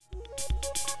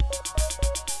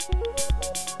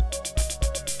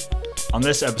On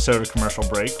this episode of Commercial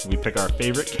Break, we pick our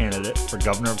favorite candidate for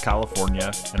Governor of California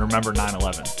and remember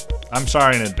 9/11. I'm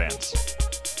sorry in advance.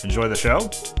 Enjoy the show.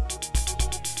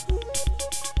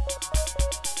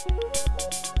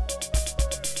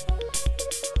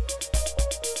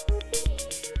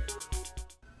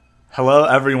 Hello,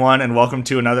 everyone, and welcome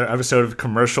to another episode of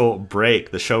Commercial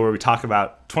Break, the show where we talk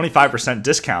about 25%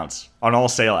 discounts on all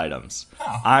sale items.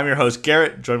 Oh. I'm your host,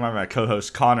 Garrett, joined by my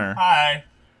co-host, Connor. Hi.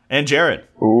 And Jared.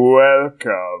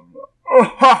 Welcome.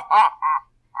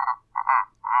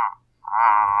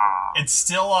 It's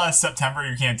still September.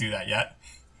 You can't do that yet.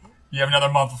 You have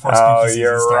another month before spooky season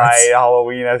starts. Oh, you're right.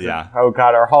 Halloween. Oh,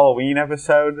 God. Our Halloween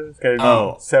episode is going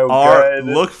to be so good.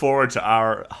 Look forward to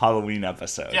our Halloween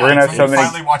episode. Yeah, we're going to have so many...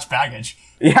 finally watch Baggage.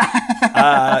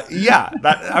 Yeah.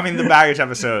 The Baggage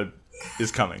episode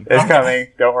is coming. It's coming.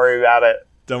 Don't worry about it.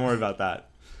 Don't worry about that.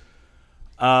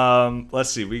 Let's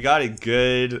see. We got a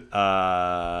good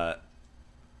kind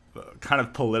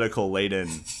of political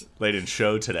laden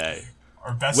show today.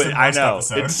 Our best and worst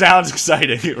episode. It sounds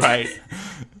exciting, right?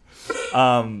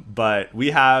 But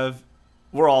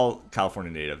we're all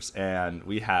California natives, and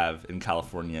we have in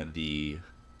California the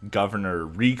governor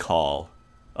recall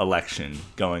election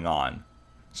going on.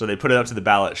 So they put it up to the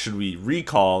ballot: should we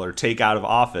recall or take out of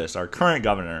office our current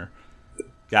governor,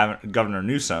 Governor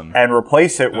Newsom, and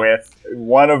replace it with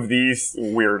one of these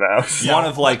weirdos? One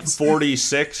of like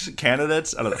 46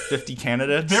 candidates out of the 50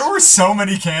 candidates. There were so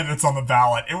many candidates on the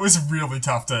ballot. It was really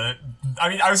tough to...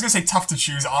 I was going to say tough to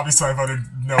choose. Obviously, I voted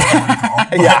no on the recall.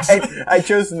 Yeah, I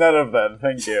chose none of them.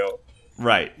 Thank you.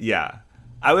 Right, yeah.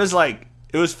 I was like...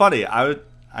 It was funny. I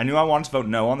knew I wanted to vote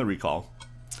no on the recall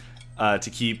to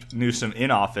keep Newsom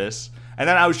in office. And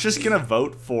then I was just going to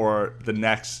vote for the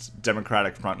next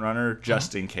Democratic frontrunner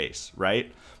just in case,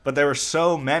 right? But there were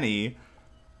so many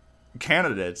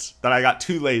candidates that I got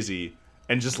too lazy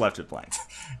and just left it blank.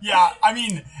 Yeah,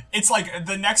 it's like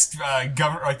the next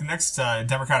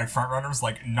Democratic frontrunner is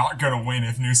like not going to win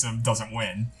if Newsom doesn't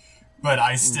win. But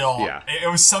I still... Yeah. It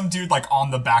was some dude like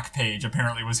on the back page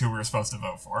apparently was who we were supposed to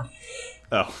vote for.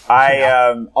 Oh.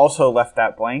 I also left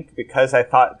that blank because I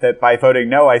thought that by voting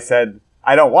no, I said...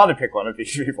 I don't want to pick one of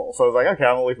these people. So I was like, okay,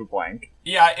 I'm going to leave it blank.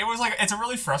 Yeah, it was like, it's a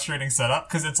really frustrating setup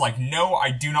because it's like, no, I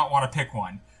do not want to pick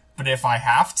one. But if I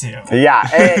have to. Yeah,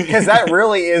 because that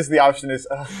really is the option is,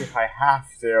 if I have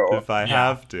to. If I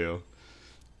have to.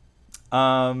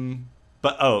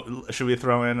 But, should we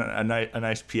throw in a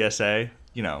nice PSA?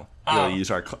 Really use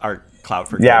our clout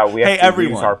for good. Yeah, we have to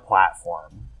use our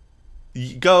platform.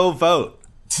 Go vote.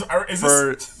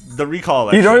 For the recall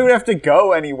election. You don't even have to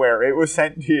go anywhere. It was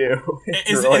sent to you.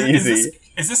 It's really easy.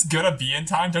 Is this gonna be in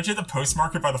time? Don't you have to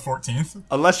postmark it by the 14th?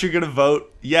 Unless you're gonna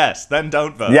vote yes, then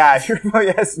don't vote. Yeah, if you're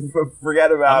yes,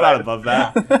 forget about it. I'm not above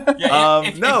that.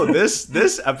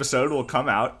 This episode will come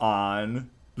out on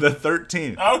the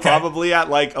 13th. Okay. Probably at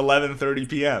like 11:30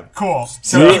 p.m. Cool.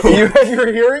 So if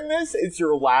you're hearing this, it's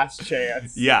your last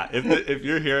chance. Yeah, if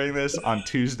you're hearing this on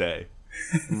Tuesday,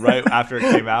 right after it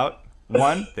came out.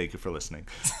 1, thank you for listening.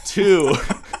 2,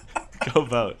 go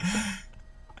vote.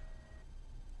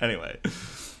 Anyway,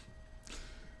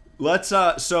 let's.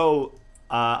 I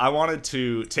wanted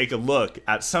to take a look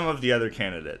at some of the other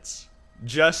candidates,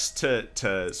 just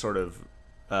to sort of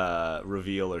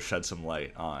reveal or shed some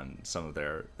light on some of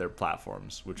their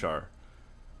platforms, which are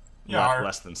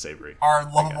less than savory. Our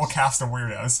lovable cast of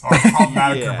weirdos, our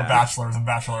problematic group of bachelors and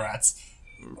bachelorettes.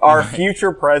 Our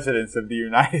future presidents of the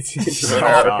United States of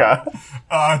America.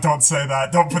 Don't say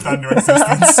that. Don't put that into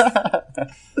existence.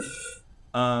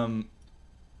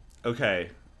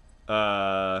 Okay.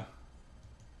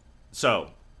 So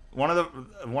one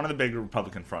of the big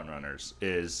Republican frontrunners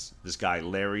is this guy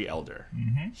Larry Elder.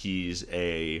 Mm-hmm. He's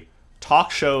a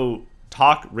talk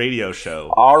radio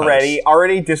show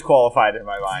already disqualified in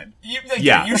my mind.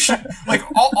 You should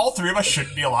all three of us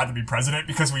shouldn't be allowed to be president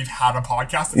because we've had a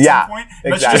podcast at some point.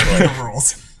 That's exactly. just the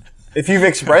rules. If you've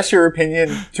expressed your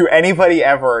opinion to anybody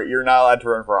ever, you're not allowed to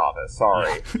run for office.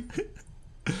 Sorry.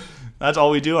 That's all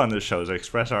we do on this show is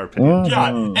express our opinion. Yeah,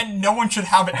 and no one should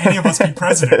have any of us be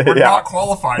president. We're not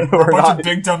qualified. We're a bunch of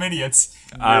big dumb idiots.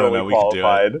 I don't know. We can do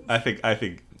it. I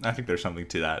think there's something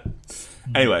to that.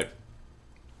 Anyway.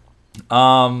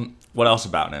 What else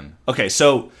about him? Okay,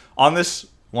 so on this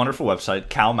wonderful website,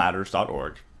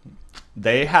 calmatters.org,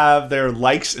 they have their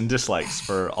likes and dislikes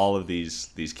for all of these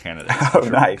candidates. Oh,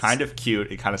 nice. Kind of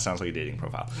cute. It kind of sounds like a dating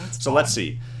profile. Let's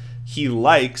see. He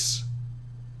likes...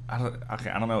 I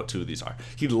don't know what 2 of these are.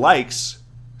 He likes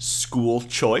school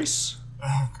choice.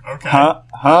 Okay. Huh?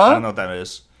 I don't know what that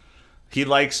is. He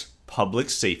likes public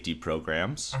safety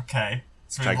programs. Okay.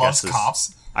 So he loves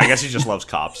cops. I guess he just loves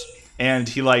cops. And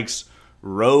he likes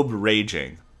robe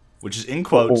raging, which is in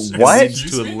quotes. What? And it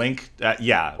leads to a link.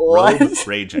 What? Robe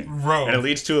raging. Robe. And it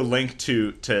leads to a link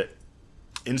to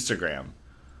Instagram.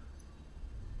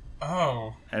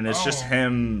 Oh. And it's just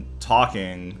him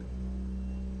talking.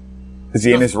 Is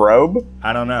he in his robe?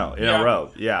 I don't know. In a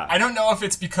robe. Yeah. I don't know if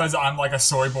it's because I'm like a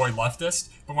soy boy leftist,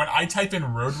 but when I type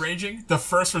in road raging, the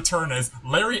first return is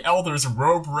Larry Elder's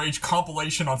Robe Rage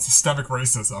compilation on systemic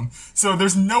racism. So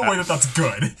there's no way that that's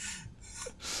good.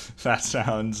 That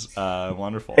sounds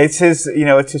wonderful. It's his,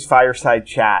 it's his fireside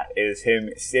chat. Is him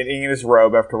sitting in his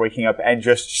robe after waking up and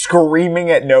just screaming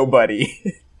at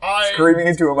nobody. Screaming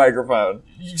into a microphone.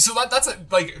 So that's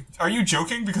like, are you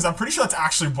joking? Because I'm pretty sure that's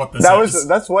actually what this is.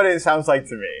 That's what it sounds like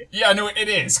to me. Yeah, no, it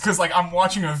is. Because like I'm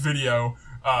watching a video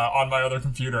on my other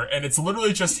computer, and it's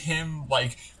literally just him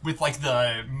like with like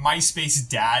the MySpace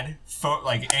dad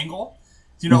angle.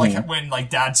 You know, like when like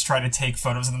dads try to take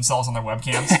photos of themselves on their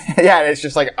webcams. Yeah, and it's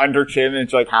just like under chin and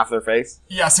it's like half their face.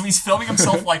 Yeah, so he's filming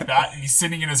himself like that, and he's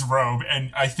sitting in his robe,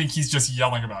 and I think he's just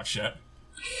yelling about shit.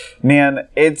 Man,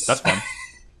 That's fun.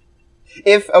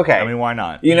 I mean, why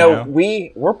not?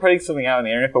 We're putting something out on the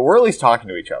internet, but we're at least talking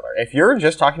to each other. If you're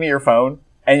just talking to your phone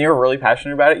and you're really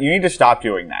passionate about it, you need to stop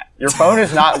doing that. Your phone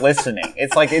is not listening.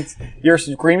 It's like you're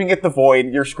screaming at the void.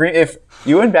 If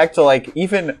you went back to like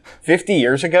even 50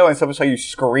 years ago and someone saw you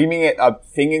screaming at a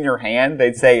thing in your hand,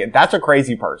 they'd say that's a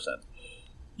crazy person.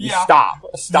 Yeah.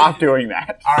 Stop doing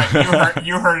that. All right,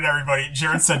 you heard it, everybody.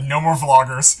 Jared said no more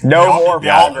vloggers. No more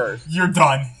vloggers. You're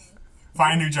done.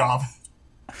 Find a new job.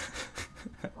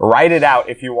 Write it out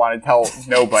if you want to tell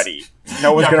nobody.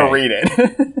 No one's gonna read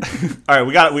it. All right,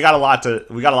 we got a lot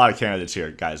of candidates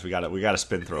here, guys. We got to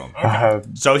spin through them. Okay.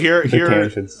 So here,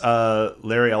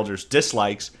 Larry Elder's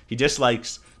dislikes. He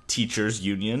dislikes teachers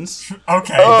unions.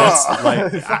 Okay. That's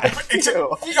like,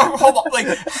 hold on.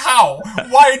 Like, how?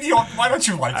 Why don't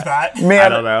you like that? Man, I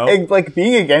don't know. Like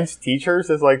being against teachers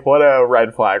is like what a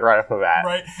red flag right off the bat.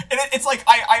 Right. And it's like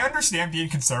I understand being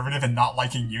conservative and not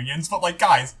liking unions, but like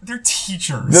guys, they're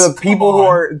teachers. The people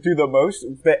who do the most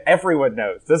that everyone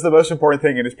knows. That's the most important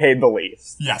thing and is paid the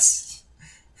least. Yes.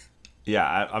 Yeah,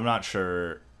 I'm not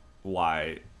sure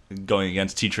why going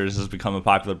against teachers has become a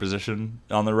popular position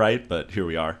on the right, but here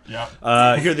we are. Yeah.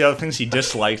 Here are the other things he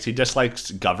dislikes. He dislikes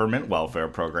government welfare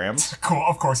programs. Cool,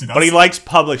 of course he does. But he likes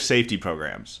public safety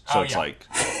programs. So it's like,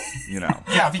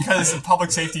 Yeah, because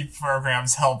public safety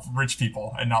programs help rich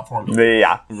people and not poor people.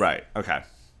 Yeah. Right, okay.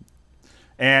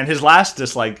 And his last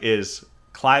dislike is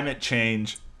climate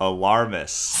change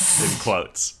alarmists, in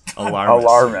quotes.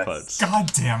 Alarmists. In quotes.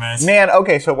 God damn it. Man,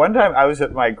 okay, so one time I was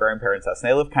at my grandparents' house, and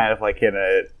they live kind of like in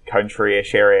a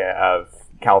country-ish area of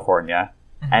California,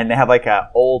 and they have like a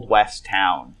old west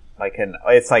town.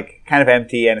 It's like kind of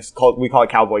empty, and we call it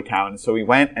Cowboy Town. So we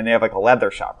went, and they have like a leather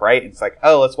shop, right? And it's like,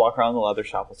 oh, let's walk around the leather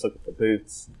shop, let's look at the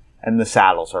boots and the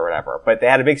saddles or whatever. But they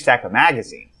had a big stack of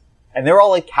magazines, and they were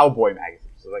all like cowboy magazines.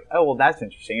 So like, oh, well, that's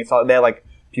interesting. They had like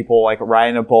people like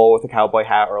riding a bull with a cowboy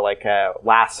hat, or like a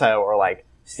lasso, or like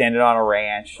standing on a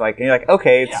ranch. Like, and you're like,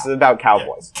 okay, it's about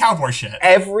cowboys. Yeah. Cowboy shit.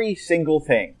 Every single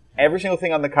thing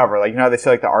on the cover, like, they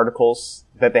say like the articles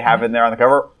that they have in there on the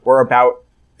cover were about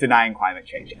denying climate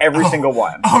change. Every single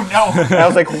one. Oh no. And I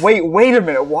was like, wait a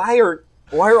minute. Why are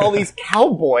all these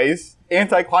cowboys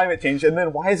anti-climate change? And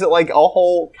then why is it like a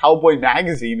whole cowboy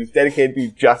magazine is dedicated to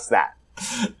just that?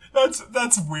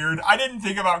 That's weird. I didn't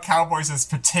think about cowboys as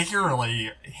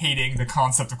particularly hating the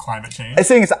concept of climate change. The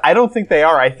thing is, I don't think they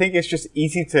are. I think it's just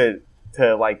easy to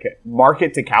like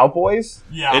market to cowboys.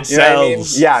 Yeah. It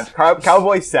sells. Yeah,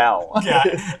 cowboys sell. Yeah,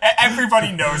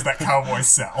 everybody knows that cowboys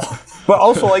sell. But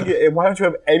also, like, why don't you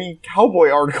have any cowboy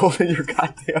articles in your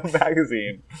goddamn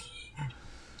magazine?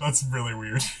 That's really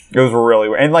weird. It was really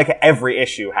weird. And, like, every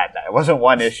issue had that. It wasn't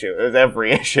one issue. It was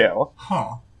every issue.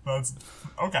 Huh. That's...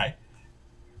 Okay.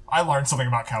 I learned something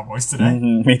about cowboys today.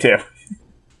 Mm-hmm, me too.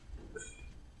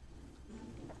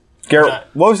 Garrett,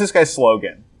 what was this guy's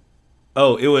slogan?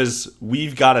 Oh, it was,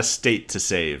 "We've got a state to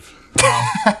save."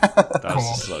 That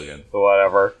was the slogan.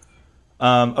 Whatever.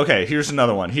 Okay, here's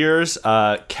another one. Here's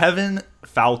Kevin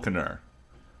Falconer,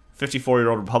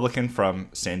 54-year-old Republican from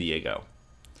San Diego.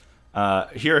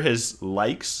 Here are his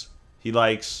likes. He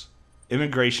likes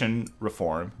immigration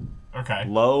reform. Okay.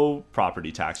 Low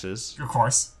property taxes. Of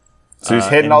course. So he's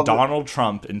hitting and all Donald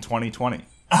Trump in 2020.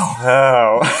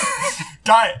 Oh.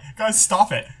 Guys,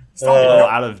 stop it. A little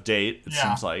out of date, it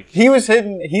seems like. He's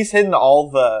hitting all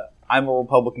the "I'm a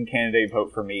Republican candidate,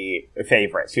 vote for me"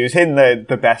 favorites. He was hitting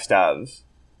the best ofs.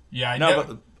 Yeah, I know. know.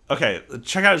 But okay,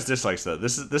 check out his dislikes though.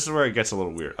 This is where it gets a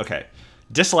little weird. Okay.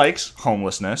 Dislikes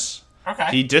homelessness. Okay.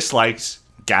 He dislikes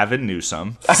Gavin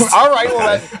Newsom. All right,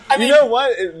 well, you know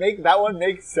what? That one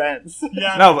makes sense.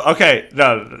 Yeah. No, okay,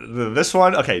 no, this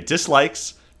one, okay,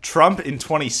 dislikes Trump in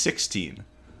 2016.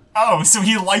 Oh, so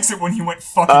he likes it when he went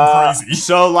fucking crazy.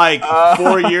 So, like,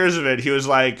 4 years of it, he was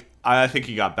like, I think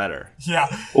he got better. Yeah.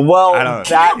 Well, don't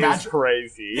that know. is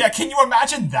crazy. Yeah, can you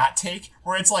imagine that take?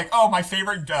 Where it's like, oh, my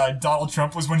favorite Donald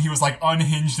Trump was when he was, like,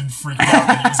 unhinged and freaked out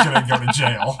that he was gonna go to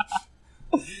jail.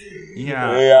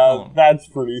 Yeah. That's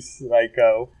pretty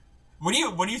psycho. What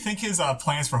do you think his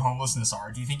plans for homelessness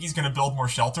are? Do you think he's gonna build more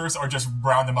shelters or just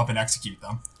round them up and execute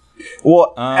them?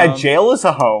 Well, a jail is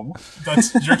a home.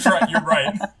 You're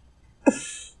right.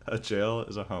 A jail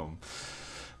is a home.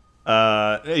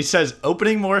 He says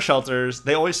opening more shelters.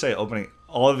 They always say opening.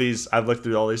 All of these, I've looked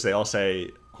through all these. They all say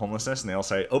homelessness, and they all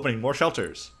say opening more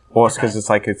shelters. Well, it's because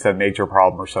it's a major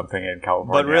problem or something in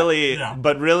California.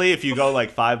 But really, if you go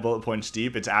like 5 bullet points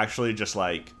deep, it's actually just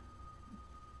like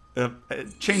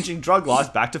changing drug laws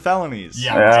back to felonies.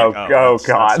 Yeah.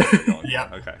 God. Yeah.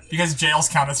 Okay. Because jails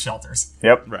count as shelters.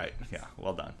 Yep. Right. Yeah.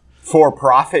 Well done.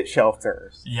 For-profit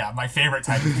shelters. Yeah, my favorite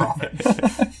type of profit.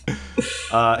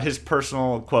 His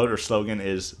personal quote or slogan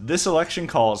is, "This election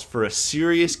calls for a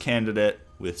serious candidate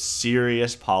with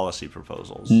serious policy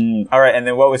proposals." All right, and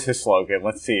then what was his slogan?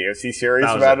 Let's see. Was he serious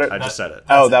about it? I just said it.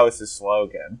 Oh, that was his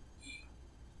slogan.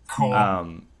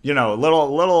 Cool. You know,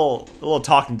 little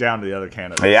talking down to the other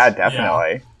candidates. Yeah,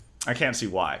 definitely. I can't see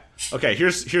why. Okay,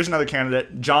 here's another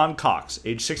candidate, John Cox,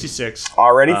 age 66.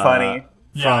 Already funny.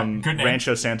 From good name.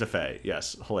 Rancho Santa Fe.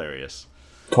 Yes, hilarious.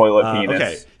 Toilet penis.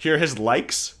 Okay, here are his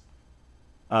likes.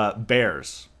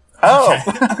 Bears. Oh,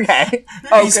 okay.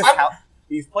 Oh, He's-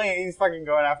 he's fucking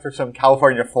going after some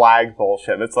California flag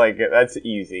bullshit. It's like, that's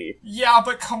easy. Yeah,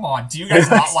 but come on. Do you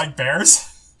guys not like bears?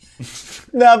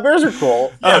 No, bears are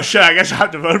cool. Oh shit! I guess I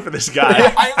have to vote for this guy.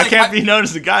 Yeah, I can't be known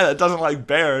as the guy that doesn't like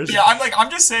bears. Yeah, I'm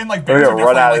just saying, like, bears We're are gonna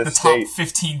run out definitely of like the the top state.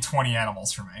 15, 20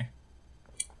 animals for me.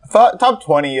 Top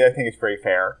 20, I think is pretty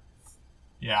fair.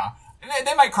 Yeah.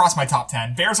 They might cross my top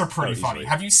 10. Bears are pretty easily. funny.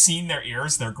 Have you seen their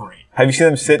ears? They're great. Have you seen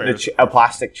them sit in Bears. a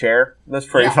plastic chair? That's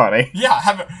pretty Yeah. funny. Yeah,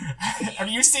 have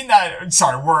you seen that?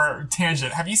 Sorry, we're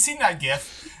tangent. Have you seen that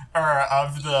GIF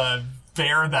of the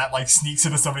bear that like sneaks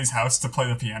into somebody's house to play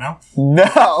the piano?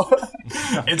 No.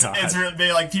 It's really,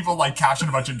 they like people like caption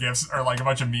a bunch of GIFs or like a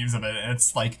bunch of memes of it. And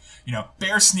it's like, you know,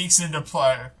 bear sneaks into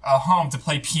a home to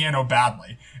play piano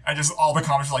badly, and just all the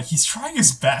comments are like, he's trying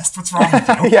his best. What's wrong with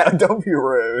you? Yeah, don't be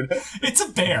rude. It's a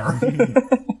bear.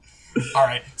 All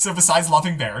right. So besides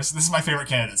loving bears, this is my favorite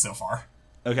candidate so far.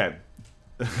 Okay.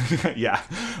 Yeah.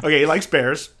 Okay. He likes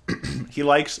bears. He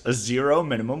likes a 0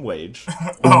 minimum wage.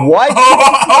 What?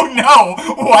 Oh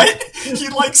no! What? He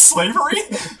likes slavery?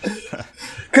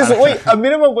 Because, wait, a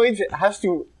minimum wage has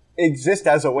to exist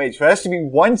as a wage. So it has to be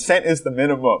 1 cent is the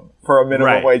minimum for a minimum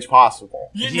Right. wage possible.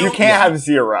 You You can't have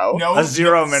 0. No, A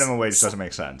 0 minimum wage doesn't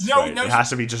make sense. No, right? no, It has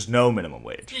to be just no minimum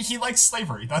wage. He likes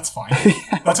slavery. That's fine.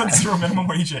 That's what 0 minimum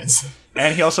wage is.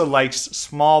 And he also likes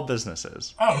small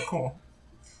businesses. Oh, cool.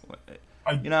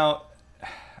 You know,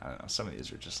 I don't know. Some of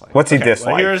these are just like. What's he Well,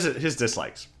 dislike? here's his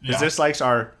dislikes. His Yeah. dislikes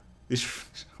are these.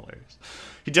 Hilarious.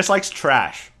 He dislikes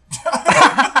trash.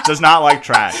 Does not like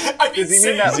trash. I mean, Does he mean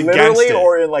same. that He's literally against it.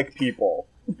 or in, like, people?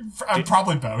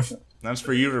 Probably both. That's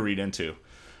for you to read into.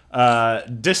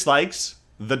 Dislikes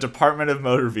the Department of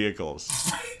Motor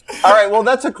Vehicles. All right, well,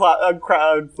 that's a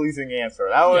crowd-pleasing answer.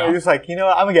 That one, Yeah. he was like, you know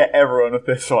what? I'm going to get everyone with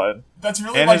this one. That's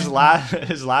really And like.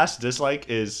 his last dislike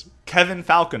is Kevin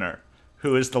Falconer,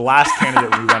 who is the last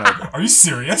candidate we went over. Are you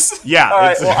serious? Yeah. All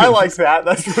right, it's- well, I like that.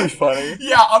 That's really funny.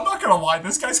 Yeah, I'm not gonna lie.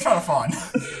 This guy's kind of fun.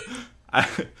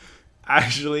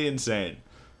 actually insane.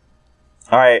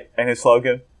 All right, and his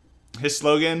slogan? His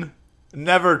slogan: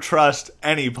 "Never trust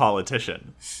any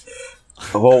politician."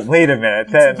 Well, wait a minute.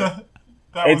 Then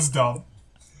That was dumb.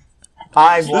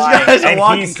 I'm lying, guy's a and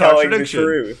walking he's telling the contradiction.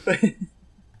 truth.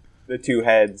 The two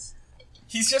heads.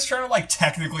 He's just trying to like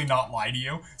technically not lie to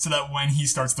you, so that when he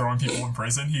starts throwing people in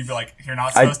prison, he'd be like, "You're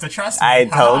not supposed to trust me." I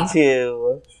Ha. told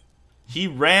you. He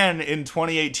ran in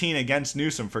 2018 against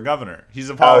Newsom for governor. He's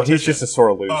a Oh, politician. he's just a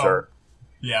sore loser.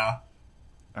 Yeah.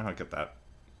 I don't get that.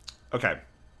 Okay.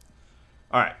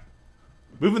 All right.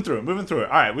 Moving through it. All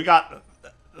right, we got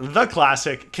the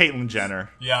classic Caitlyn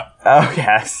Jenner, Yeah. Oh,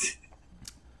 yes.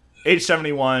 age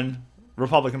 71,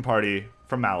 Republican Party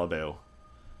from Malibu.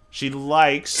 She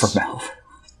likes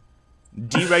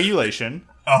deregulation,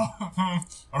 Oh.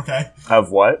 Okay.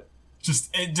 Of what?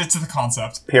 Just to the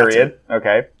concept. Period.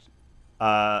 Okay.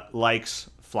 likes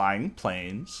flying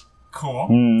planes.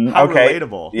 Cool. How Okay.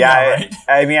 relatable. Yeah, Yeah, right?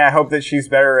 I mean, I hope that she's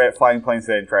better at flying planes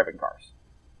than driving cars.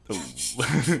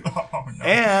 Oh no.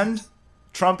 And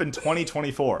Trump in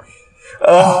 2024?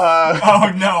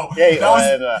 Oh no!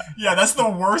 Caitlin. That's the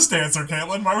worst answer,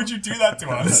 Caitlin. Why would you do that to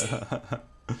us?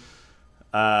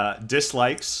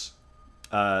 Dislikes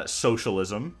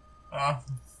socialism.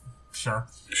 Sure.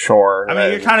 I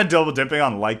mean, you're kind of double dipping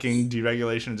on liking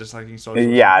deregulation and disliking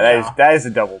socialism. Yeah, that is a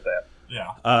double dip.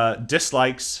 Yeah.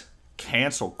 Dislikes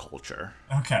cancel culture.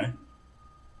 Okay.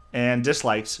 And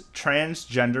dislikes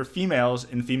transgender females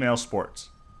in female sports.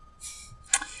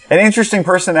 An interesting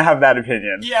person to have that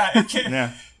opinion. Yeah.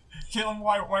 Yeah. Caitlin,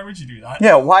 why would you do that?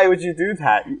 Yeah, why would you do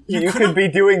that? You could be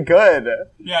doing good.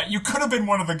 Yeah, you could have been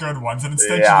one of the good ones, and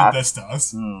instead you did this to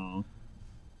us.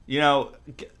 You know,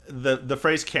 the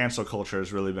phrase cancel culture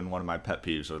has really been one of my pet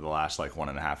peeves over the last,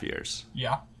 1.5 years.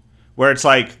 Yeah. Where it's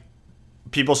like,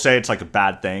 people say it's like a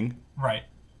bad thing. Right.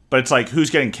 But it's like, who's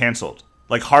getting canceled?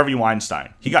 Like Harvey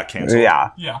Weinstein. He got canceled.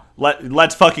 Yeah. Yeah.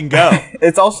 Let's fucking go.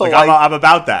 It's also I'm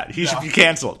about that. He should be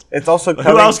canceled. It's also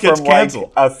who else gets from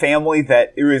canceled? A family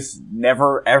that it was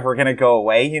never ever gonna go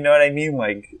away. You know what I mean?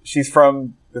 Like, she's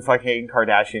from the fucking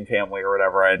Kardashian family or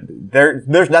whatever, and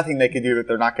there's nothing they can do that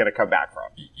they're not gonna come back from.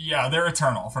 Yeah, they're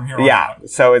eternal from here on out.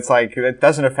 So it's like, it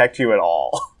doesn't affect you at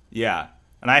all. Yeah.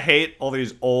 And I hate all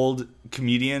these old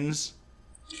comedians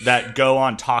that go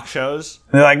on talk shows.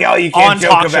 They're like, oh, you can't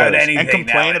joke about anything and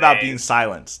complain nowadays. about being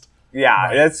silenced.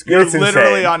 Yeah, You're it's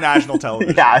literally insane. on national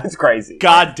television. Yeah, it's crazy.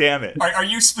 God damn it. Are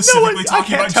you specifically I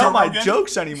talking can't about tell Joe my Rogan?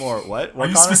 jokes anymore. What? Are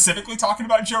you Connor? specifically talking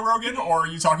about Joe Rogan, or are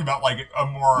you talking about a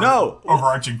more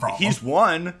overarching problem? He's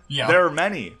one. Yeah. There are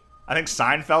many. I think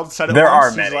Seinfeld said it There once. are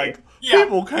He's many. like, Yeah.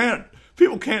 people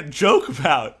can't joke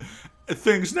about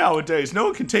things nowadays. No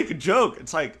one can take a joke.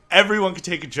 It's like, everyone can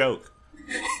take a joke.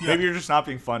 Maybe you're just not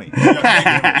being funny.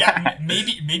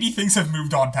 Maybe things have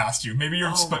moved on past you. Maybe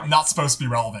you're not supposed to be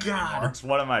relevant anymore. It's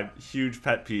one of my huge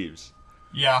pet peeves.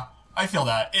 Yeah, I feel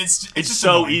that. It's just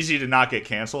so annoying. easy to not get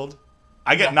canceled.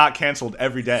 I get not canceled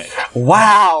every day.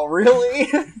 Wow,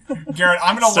 really? Garrett,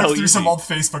 I'm gonna So look through some easy. old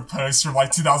Facebook posts from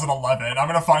 2011. I'm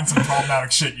gonna find some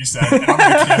problematic shit you said, and I'm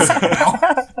gonna cancel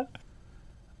it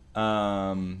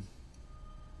now.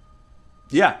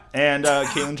 Yeah, and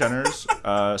Caitlyn Jenner's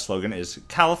slogan is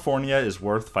 "California is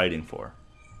worth fighting for."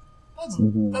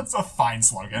 That's a fine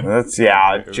slogan. That's,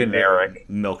 generic.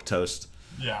 Milk toast.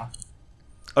 Yeah.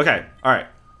 Okay, all right.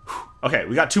 Okay,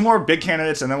 we got two more big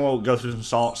candidates, and then we'll go through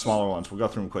some smaller ones. We'll go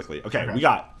through them quickly. Okay. We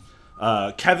got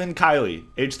Kevin Kiley,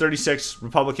 age 36,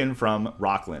 Republican from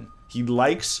Rockland. He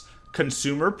likes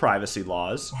consumer privacy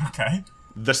laws,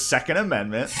 the Second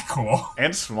Amendment, Cool,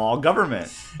 and small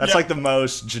government. That's like the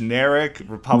most generic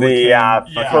Republican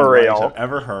for real I've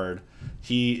ever heard.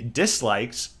 He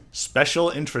dislikes special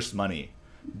interest money,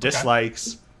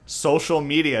 dislikes social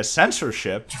media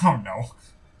censorship. Oh no.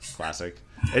 Classic.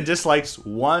 It dislikes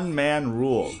one man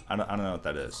rule. I don't know what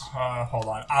that is. Hold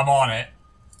on, I'm on it.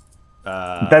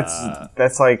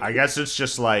 That's like, I guess it's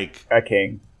just like a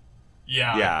king.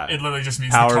 Yeah. It literally just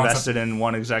means power the concept, vested in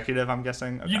one executive, I'm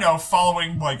guessing. Okay. You know,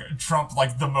 following Trump,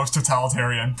 the most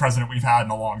totalitarian president we've had in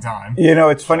a long time. You know,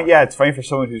 it's funny. Yeah, it's funny for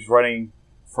someone who's running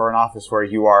for an office where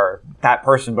you are that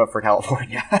person, but for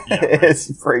California.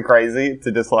 It's pretty crazy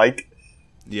to dislike.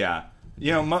 Yeah.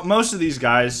 You know, most of these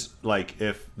guys,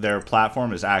 if their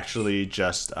platform is actually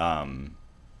just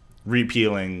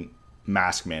repealing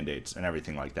mask mandates and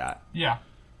everything like that. Yeah.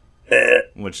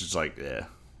 Which is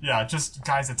Yeah, just,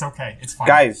 guys, it's okay. It's fine.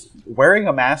 Guys, wearing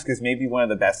a mask is maybe one of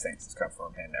the best things that's come from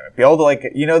a pandemic. Be able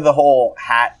to, the whole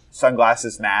hat,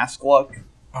 sunglasses, mask look,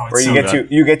 where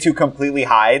you get to completely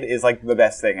hide is the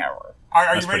best thing ever. Are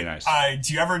That's you ready? pretty nice.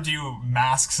 Do you ever do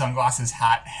mask, sunglasses,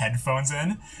 hat, headphones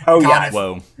in? Oh, God, yeah.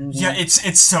 Whoa. Yeah,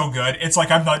 it's so good. It's like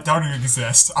don't even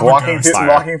exist. I'm Walking a ghost.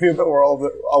 walking through the world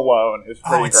alone is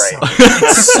pretty great.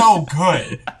 It's so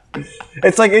good.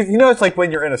 It's like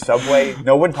when you're in a subway,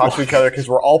 no one talks to each other because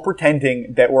we're all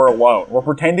pretending that we're alone. We're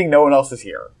pretending no one else is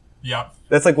here. Yep.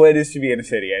 That's what it is to be in a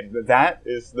city, and that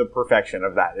is the perfection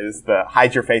of that, is the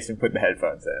hide your face and put the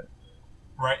headphones in.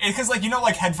 Right, because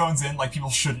headphones in,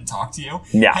 people shouldn't talk to you.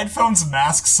 Yeah. Headphones,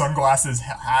 mask, sunglasses,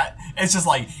 hat. It's just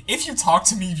if you talk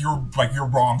to me, you're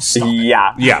wrong. Stop it.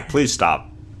 Yeah. Yeah, please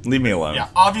stop. Leave me alone. Yeah,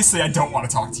 obviously I don't want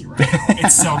to talk to you right now.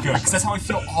 It's so good, because that's how I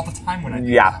feel all the time when I do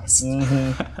this.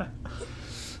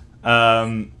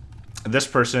 This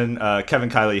person, Kevin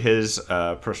Kiley, his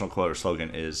personal quote or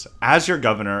slogan is, "As your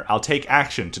governor, I'll take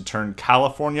action to turn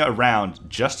California around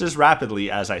just as rapidly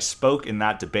as I spoke in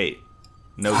that debate.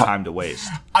 No time to waste."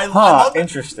 I love that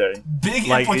Interesting. big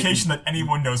implication that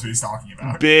anyone knows what he's talking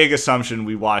about. Big assumption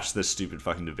we watched this stupid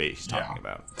fucking debate he's talking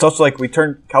about. It's also we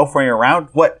turned California around.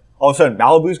 What? All of a sudden,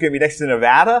 Malibu's going to be next to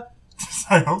Nevada?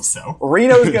 I hope so.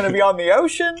 Reno's going to be on the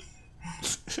ocean?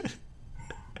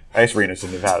 Ice arenas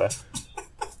in Nevada.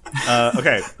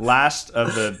 Okay, last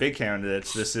of the big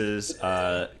candidates. This is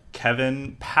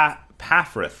Kevin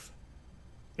Paffrith,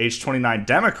 age 29,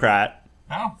 Democrat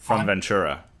from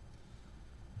Ventura.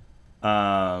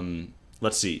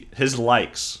 Let's see. His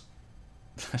likes.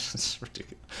 This is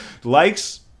ridiculous.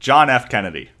 Likes John F.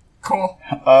 Kennedy. Cool.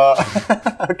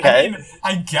 Okay.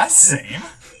 I guess same.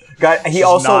 God, he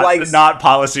also likes not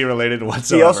policy related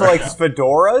whatsoever. He also likes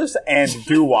fedoras and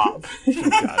doo-wop.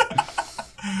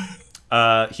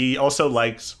 He also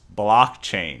likes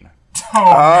blockchain.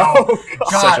 Oh, no.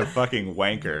 God. Such a fucking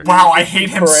wanker. Wow, I hate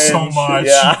him so much.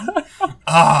 Yeah.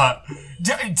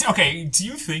 Okay, do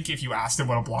you think if you asked him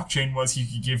what a blockchain was, he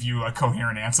could give you a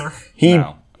coherent answer?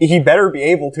 He better be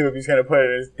able to if he's going to put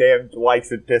in his damn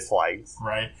likes and dislikes.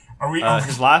 Right. Are we?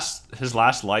 His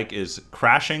last like is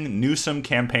crashing Newsom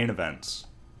campaign events.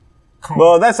 Cool.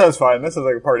 Well, that sounds fine. That sounds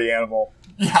like a party animal.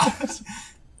 Yeah.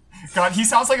 God, he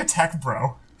sounds like a tech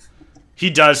bro.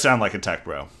 He does sound like a tech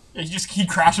bro. Yeah, he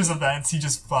crashes events. He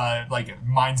just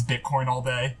mines Bitcoin all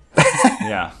day.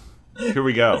 Yeah. Here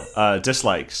we go.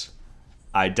 Dislikes.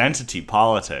 Identity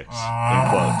politics, in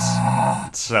quotes.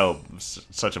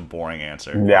 Such a boring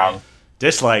answer. Yeah.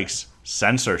 Dislikes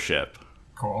censorship.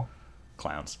 Cool.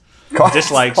 Clowns. Clowns.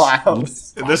 Dislikes.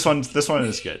 Clowns. This one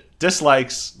is good.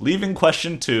 Dislikes leaving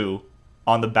question 2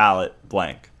 on the ballot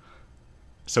blank.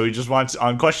 So he just wants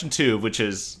on question 2, which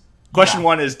is question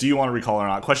 1 is do you want to recall or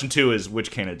not. Question 2 is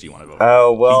which candidate do you want to vote for.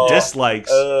 Oh well. He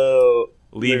dislikes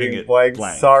leaving it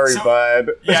blank. Sorry,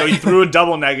 bud. Yeah. So he threw a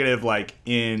double negative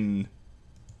in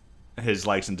his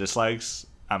likes and dislikes.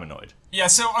 I'm annoyed. Yeah,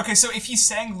 so if he's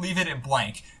saying leave it at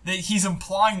blank, that he's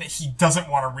implying that he doesn't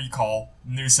want to recall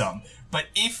Newsom. But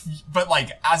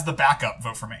as the backup,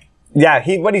 vote for me. Yeah,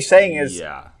 what he's saying is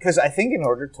because I think in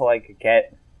order to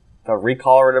get the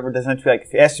recall or whatever, doesn't have to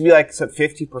be it has to be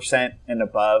 50% and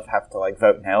above have to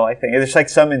vote no. I think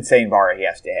there's some insane bar he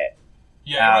has to hit.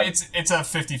 Yeah, it's a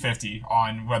 50-50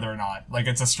 on whether or not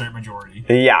it's a straight majority.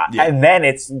 Yeah, and then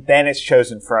it's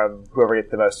chosen from whoever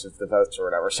gets the most of the votes or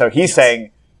whatever. So he's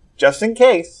saying, just in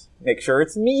case, make sure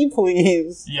it's me,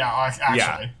 please. Yeah, actually.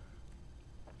 Yeah.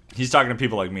 He's talking to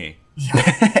people like me. Yeah.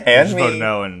 And just me. voted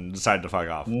no and decided to fuck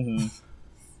off. Mm-hmm.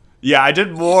 Yeah, I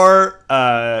did more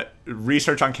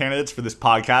research on candidates for this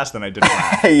podcast than I did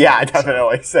for Yeah,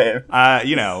 definitely. Same.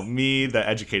 Me, the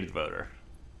educated voter.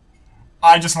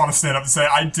 I just want to stand up and say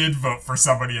I did vote for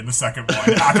somebody in the second one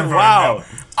after voting Wow. no.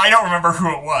 I don't remember who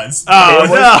it was. Oh, it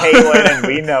was Caitlin, and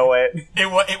we know it.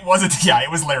 It wasn't. Yeah,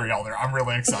 it was Larry Elder. I'm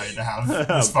really excited to have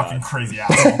this fucking crazy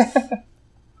asshole.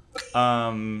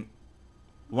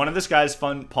 One of this guy's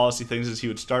fun policy things is he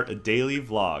would start a daily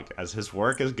vlog as his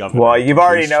work as governor. Well, you've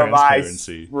already known known my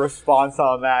response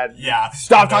on that. Yeah.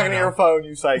 Stop talking to your phone,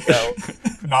 you psycho.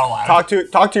 Not allowed.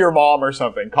 Talk to your mom or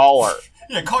something. Call her.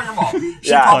 Yeah, call your mom.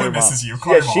 She Yeah. probably Call your misses mom. you.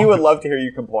 Call your mom. She would love to hear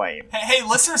you complain. Hey,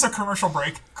 listeners, a commercial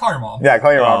break. Call your mom. Yeah,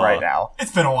 call your mom right now.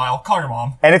 It's been a while. Call your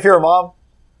mom. And if you're a mom,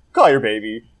 call your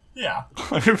baby. Yeah.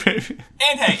 Baby.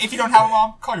 And hey, if you don't have a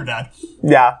mom, call your dad.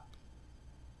 Yeah.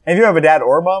 And if you have a dad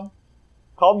or a mom,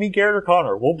 call me, Garrett, or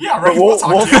Connor. We'll we'll talk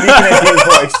we'll to you. speak in a deep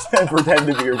voice and pretend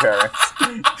to be your parents.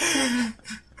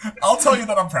 I'll tell you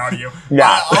that I'm proud of you.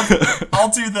 Yeah.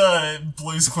 I'll do the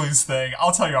Blue's Clues thing.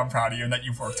 I'll tell you I'm proud of you and that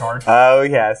you've worked hard. Oh,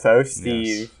 yeah. So,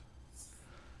 Steve.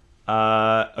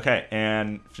 Yes. Okay,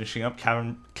 and finishing up,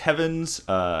 Kevin's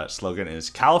slogan is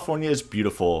California is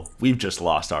beautiful. We've just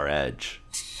lost our edge.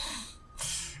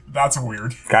 That's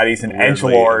weird. God, he's an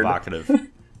Weirdly edgelord. evocative.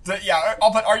 Yeah,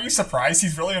 but are you surprised?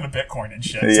 He's really into Bitcoin and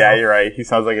shit. Yeah, you're right. He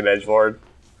sounds like an edgelord.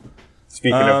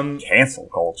 Speaking of cancel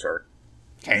culture.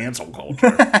 Cancel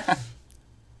culture.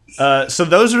 So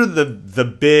those are the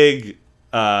big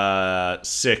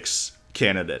 6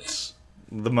 candidates,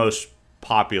 the most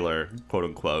popular, quote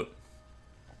unquote,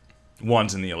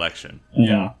 ones in the election.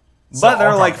 Yeah. But there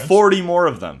are all 40 more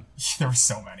of them. There were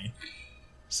so many.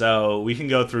 So we can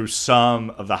go through some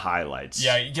of the highlights.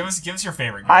 Yeah, give us your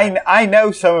favorite guy. I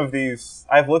know some of these.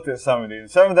 I've looked at some of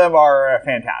these. Some of them are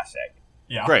fantastic.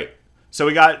 Yeah. Great. So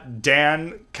we got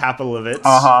Dan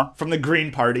Kaplowitz from the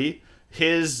Green Party.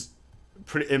 His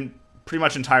pretty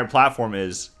much entire platform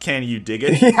is, can you dig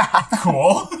it? Yeah.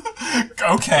 Cool.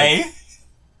 Okay.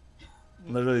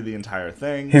 Literally the entire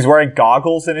thing. He's wearing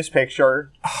goggles in his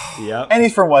picture. Yep. And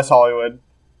he's from West Hollywood.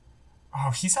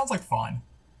 Oh, he sounds like fun.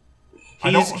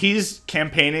 He's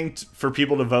campaigning for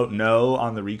people to vote no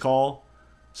on the recall.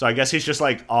 So I guess he's just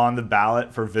on the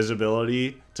ballot for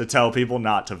visibility to tell people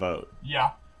not to vote.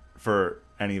 Yeah. For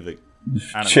any of the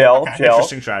Chill.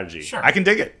 interesting strategy. Sure. I can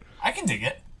dig it. I can dig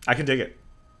it.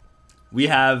 We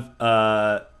have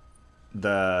the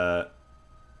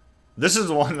This is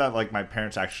the one that like my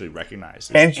parents actually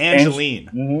recognize.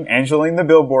 Angeline. Angeline, the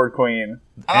Billboard Queen.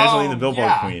 Angeline, the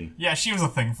Billboard Queen. Yeah, she was a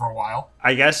thing for a while.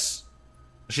 I guess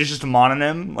she's just a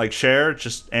mononym, like Cher,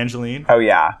 just Angeline. Oh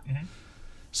yeah. Mm-hmm.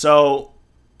 So,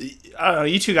 I don't know.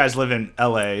 You two guys live in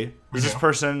L.A. Is this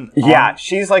person? Yeah,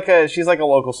 she's like a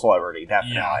local celebrity,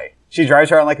 definitely. Yeah. She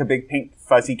drives around like a big pink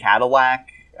fuzzy Cadillac.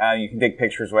 You can take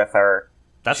pictures with her.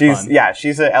 Fun. Yeah,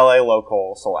 she's a LA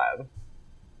local celeb.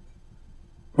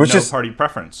 Which is party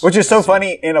preference. Which is so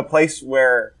funny in a place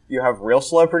where you have real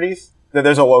celebrities, that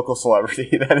there's a local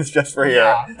celebrity that is just for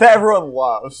here that everyone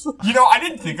loves. You know, I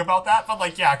didn't think about that, but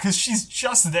like, yeah, because she's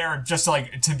just there just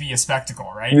to be a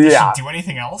spectacle, right? Does she do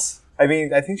anything else? I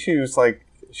mean, I think she was like,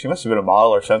 she must have been a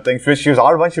model or something. She was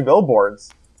on a bunch of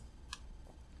billboards.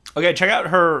 Okay, check out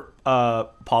her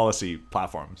policy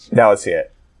platforms. Now let's see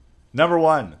it. Number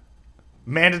 1,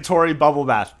 mandatory bubble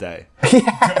bath day.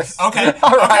 Yes. Okay.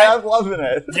 All right, I'm loving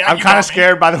it. Yeah, I'm kind of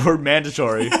scared by the word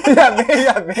mandatory.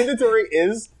 yeah, mandatory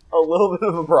is a little bit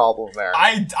of a problem there.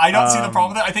 I don't see the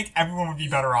problem with it. I think everyone would be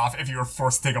better off if you were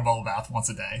forced to take a bubble bath once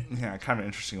a day. Yeah, kind of an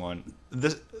interesting one.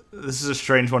 This is a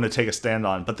strange one to take a stand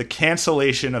on, but the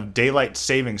cancellation of daylight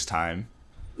savings time.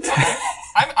 Okay.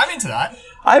 I'm into that.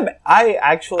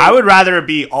 I would rather it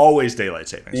be always daylight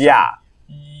savings time. Yeah.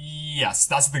 Yes,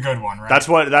 that's the good one, right? That's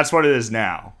what it is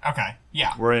now. Okay,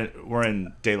 yeah. We're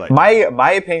in daylight.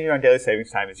 My opinion on daylight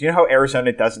savings time is, you know how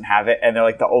Arizona doesn't have it, and they're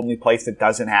like the only place that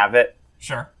doesn't have it?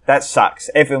 Sure. That sucks.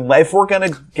 If we're gonna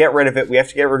get rid of it, we have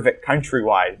to get rid of it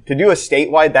countrywide. To do a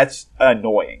statewide, that's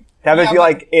annoying. To have it be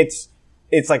like it's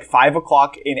like 5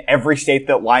 o'clock in every state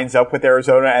that lines up with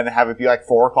Arizona, and have it be like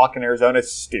 4 o'clock in Arizona is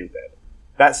stupid.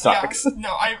 That sucks. Yeah,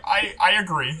 no, I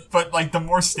agree. But like the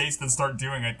more states that start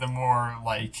doing it, the more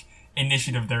like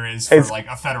initiative there is for like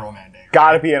a federal mandate.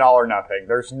 Gotta be an all or nothing.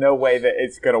 There's no way that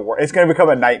it's gonna work. It's gonna become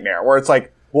a nightmare where it's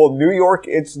like, well, New York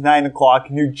it's 9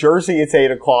 o'clock, New Jersey it's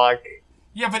 8 o'clock.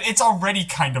 Yeah, but it's already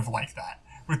kind of like that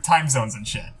with time zones and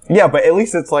shit. Yeah, but at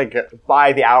least it's like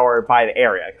by the hour, by the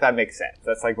area. That makes sense.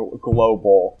 That's like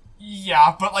global.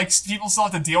 Yeah, but like people still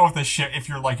have to deal with this shit if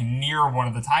you're like near one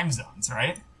of the time zones,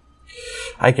 right?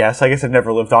 I guess I've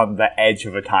never lived on the edge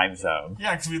of a time zone.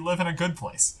 Yeah, because we live in a good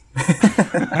place.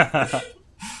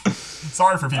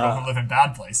 Sorry for people who live in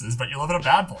bad places, but you live in a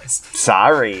bad place.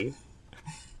 Sorry.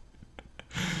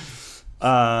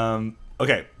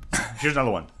 Okay, here's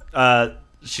another one.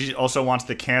 She also wants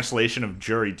the cancellation of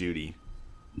jury duty.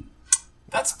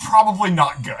 That's probably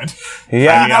not good.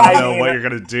 Yeah, I don't know what you're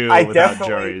gonna do without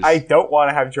juries. I don't want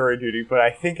to have jury duty, but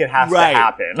I think it has to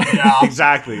happen. Yeah,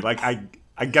 exactly. Like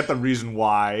I get the reason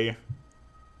why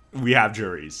we have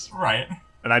juries. Right.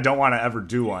 And I don't want to ever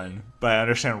do one, but I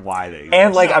understand why they exist.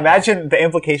 And, like, imagine the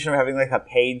implication of having, like, a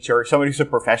paid jury, somebody who's a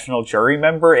professional jury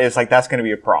member is, like, that's going to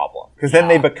be a problem. Because then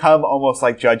they become almost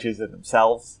like judges in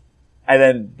themselves. And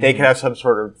then they could have some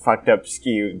sort of fucked up,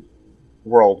 skewed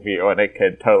worldview, and it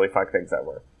could totally fuck things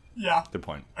over. Yeah. Good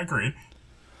point. Agreed.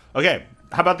 Okay,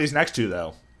 how about these next two,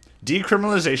 though?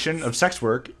 Decriminalization of sex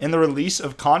work and the release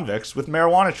of convicts with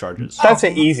marijuana charges. That's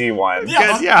an easy one.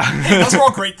 Yeah. Hey, those are all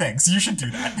great things. You should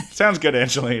do that. Sounds good,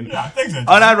 Angeline. Yeah, thanks,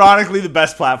 Angeline. Unironically, the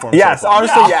best platform. Yes,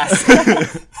 honestly,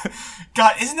 yes.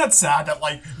 God, isn't that sad that,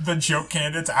 like, the joke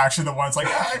candidate's actually the ones like,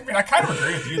 I mean, I kind of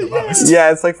agree with you the most.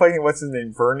 Yeah, it's like fucking, what's his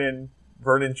name? Vernon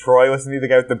Troy? Wasn't he the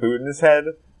guy with the boot in his head?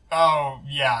 Oh,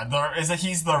 yeah.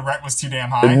 He's the rent was too damn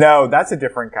high? No, that's a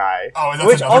different guy. Oh, that's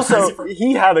which another also, crazy...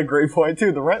 he had a great point,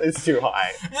 too. The rent is too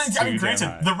high. I mean,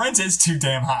 granted, the rent is too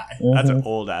damn high. Mm-hmm. That's an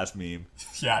old-ass meme.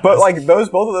 Yeah. But, like, both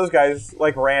of those guys,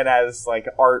 like, ran as, like,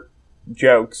 art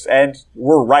jokes, and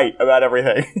were right about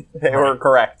everything. They were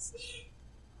correct.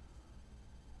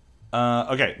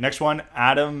 Okay, next one.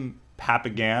 Adam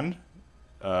Papagan.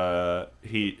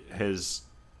 His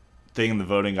thing in the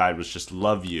voting guide was just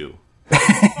 "love you."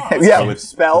 Yeah, with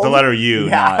spelled the letter U,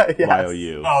 not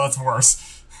Y-O-U. Oh, that's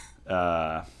worse.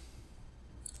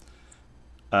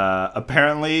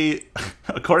 Apparently,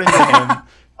 according to him,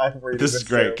 this is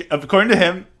great. Too. According to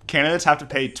him, candidates have to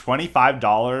pay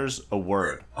 $25 a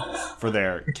word for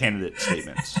their candidate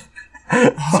statements.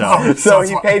 So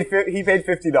he paid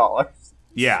 $50.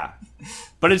 Yeah.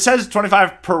 But it says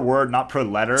 25 per word, not per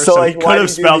letter. So like, he could have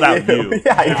spelled out you if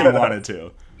he wanted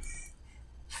to.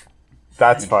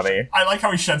 That's funny. I like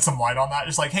how he shed some light on that.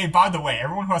 It's like, hey, by the way,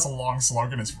 everyone who has a long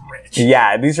slogan is rich.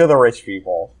 Yeah, these are the rich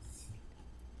people.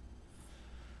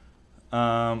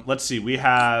 Let's see. We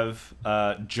have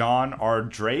John R.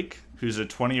 Drake, who's a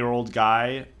 20-year-old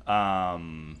guy.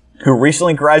 Who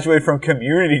recently graduated from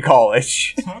community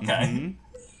college. Okay.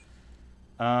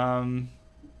 Mm-hmm.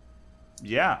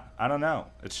 Yeah, I don't know.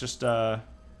 It's just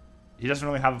he doesn't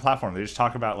really have a platform. They just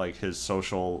talk about like his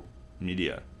social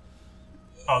media.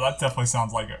 Oh, that definitely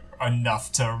sounds like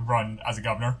enough to run as a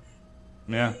governor.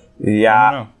 Yeah.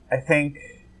 Yeah. I think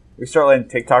we start letting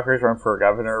TikTokers run for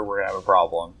governor, we're gonna have a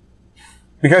problem.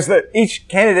 Because each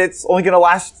candidate's only gonna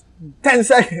last 10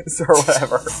 seconds or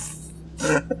whatever.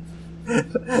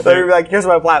 They'll be like, here's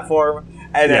my platform,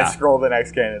 and then scroll the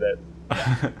next candidate.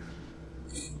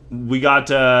 We got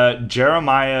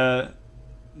Jeremy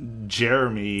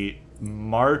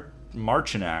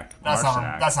Marchinak.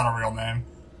 That's not a real name.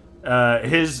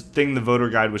 His thing, the voter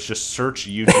guide, was just search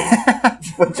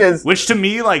YouTube, which to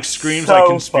me like screams so like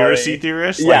conspiracy funny.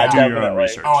 theorists. Yeah, like, do your own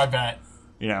research. Oh, I bet.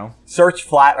 You know, search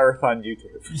flat Earth on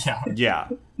YouTube. Yeah.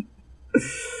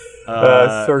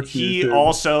 Search he YouTube.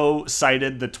 also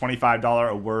cited the $25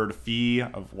 a word fee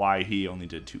of why he only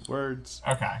did 2 words.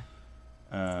 Okay.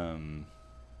 Yeah.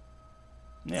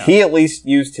 He at least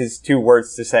used his 2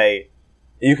 words to say,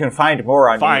 you can find more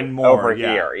on over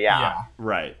here. Yeah.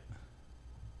 Right.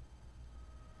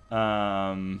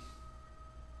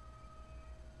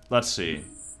 Let's see.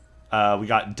 We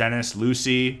got Dennis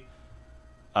Lucy,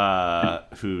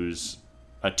 who's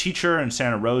a teacher in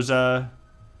Santa Rosa.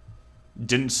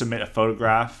 Didn't submit a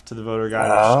photograph to the voter guide.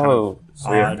 Oh,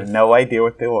 so we have no idea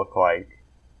what they look like.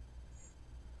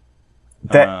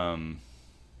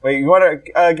 Wait, you want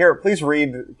to, Garrett? Please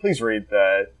read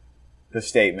the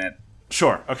statement.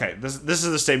 Sure. Okay. This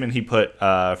is the statement he put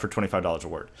for $25 a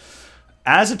word.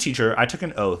 As a teacher, I took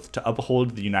an oath to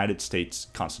uphold the United States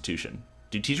Constitution.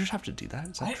 Do teachers have to do that?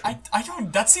 Is that true? I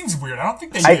don't. That seems weird. I don't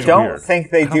think they do. I don't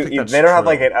think they do. They don't have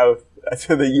like an oath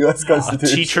to the U.S.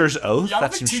 Constitution. A teacher's oath? Yeah, I don't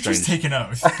that think seems teachers strange. take an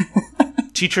oath.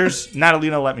 Teachers,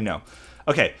 Natalina, let me know.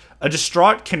 Okay, a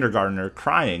distraught kindergartner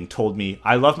crying told me,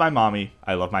 I love my mommy,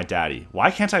 I love my daddy.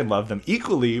 Why can't I love them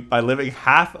equally by living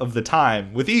half of the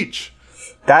time with each?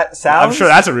 That sounds... I'm sure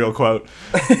that's a real quote.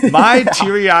 My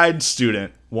teary-eyed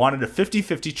student wanted a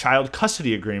 50-50 child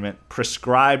custody agreement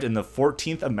prescribed in the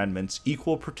 14th Amendment's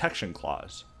Equal Protection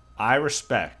Clause. I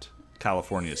respect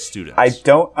California's students. I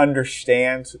don't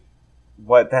understand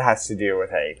what that has to do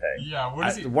with anything. Yeah,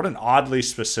 what an oddly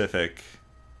specific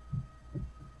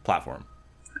platform.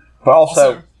 But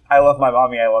also, I love my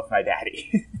mommy, I love my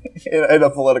daddy. in an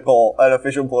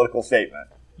official political statement.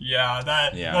 Yeah,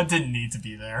 that didn't need to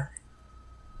be there.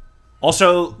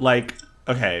 Also, like,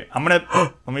 okay,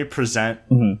 let me present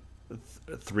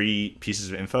 3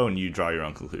 pieces of info, and you draw your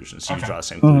own conclusions. So you draw the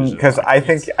same conclusion. Because I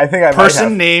think I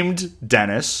person named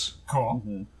Dennis.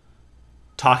 Cool.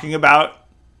 Talking about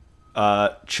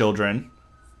children,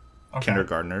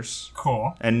 kindergartners.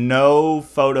 Cool. And no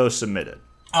photo submitted.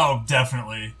 Oh,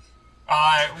 definitely.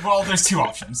 Well, there's 2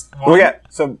 options. One, I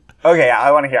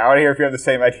want to hear if you have the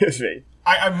same idea as me.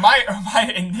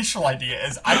 My initial idea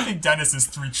is I think Dennis is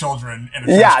 3 children in a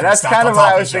that's kind of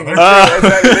what I was thinking.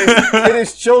 It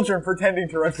is children pretending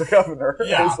to run for governor.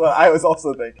 Yeah. Is what I was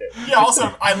also thinking. Yeah,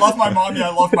 also, I love my mommy, I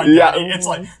love my daddy. It's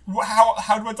like,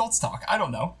 how do adults talk? I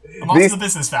don't know. I'm off to the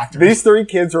business factory. These 3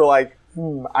 kids were like,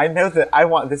 I know that I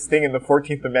want this thing in the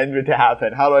 14th Amendment to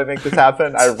happen. How do I make this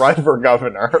happen? I run for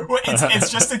governor. Well, it's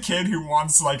just a kid who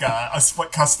wants like a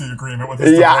split custody agreement with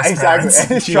his divorced parents.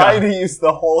 And he's trying to use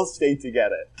the whole state to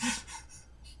get it.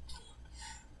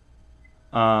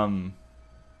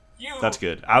 That's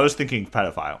good. I was thinking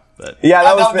pedophile, but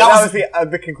that was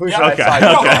the conclusion. Yeah, I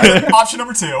saw. Option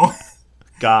number 2.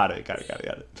 Got it.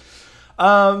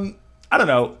 I don't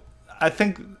know. I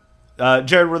think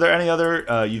Jared, were there any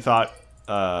other you thought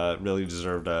really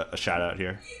deserved a shout out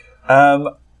here?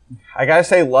 I gotta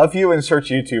say, Love You and Search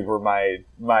YouTube were my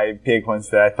big ones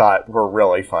that I thought were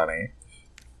really funny.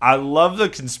 I love the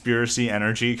conspiracy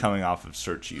energy coming off of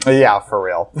Search YouTube. Yeah, for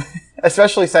real.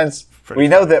 Especially since we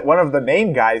know that one of the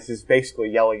main guys is basically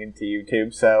yelling into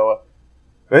YouTube, so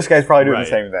this guy's probably doing the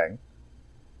same thing.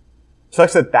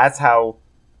 Sucks that that's how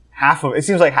it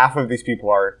seems like half of these people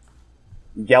are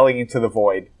yelling into the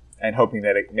void and hoping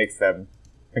that it makes them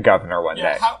a governor one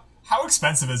day. How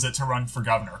expensive is it to run for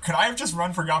governor? Could I have just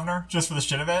run for governor just for the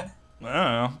shit of it? I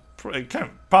don't know.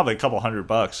 Probably a couple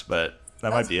 $100, but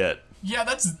that might be it. Yeah,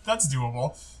 that's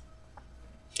doable.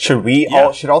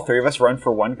 Should all 3 of us run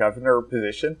for one governor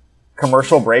position?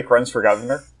 Commercial break runs for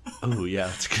governor? Oh, yeah,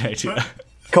 that's a good idea.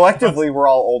 Collectively, we're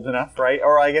all old enough, right?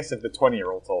 Or I guess if the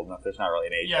 20-year-old's old enough, there's not really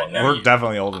an age. Yeah, we're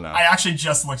definitely old enough. I actually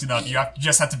just looked it up. You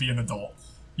just have to be an adult.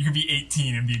 You can be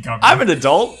 18 and be a governor. I'm an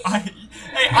adult.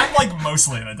 I'm like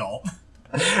mostly an adult.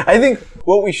 I think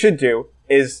what we should do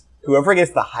is whoever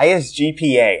gets the highest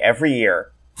GPA every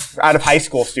year out of high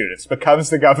school students becomes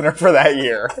the governor for that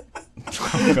year.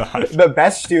 Oh, God. The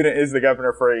best student is the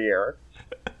governor for a year.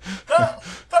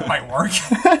 That might work.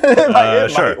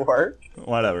 It sure. might work.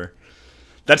 Whatever.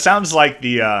 That sounds like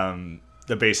the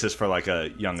basis for like a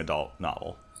young adult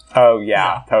novel. Oh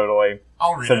yeah, totally.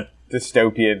 I'll read Some it.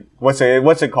 dystopian. What's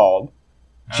it called?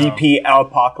 GP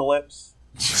Apocalypse.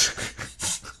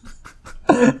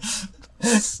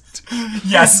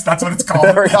 Yes, that's what it's called.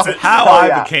 There we go. That's it. How Oh, I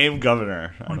yeah. became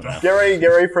governor. I don't know. Get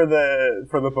ready for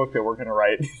the book that we're gonna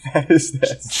write. That is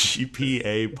this.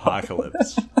 GPA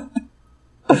apocalypse.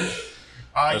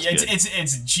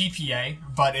 It's GPA,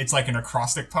 but it's like an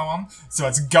acrostic poem. So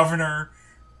it's Governor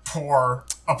Poor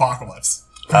Apocalypse.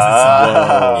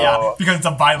 Because it's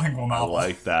a bilingual I novel.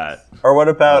 like that. Or what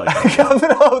about? I like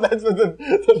Oh, that's what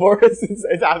the Boris is.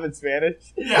 It's half in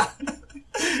Spanish. Yeah.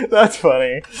 That's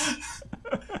funny.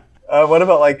 What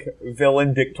about like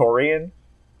villain Dictorian?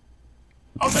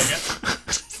 I'll take it.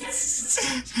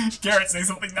 Garrett, say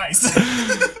something nice.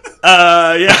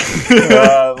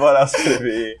 Yeah. What else could it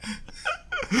be?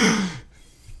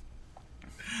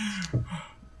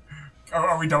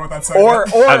 Are we done with that segment? Or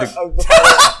I the final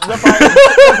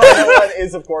one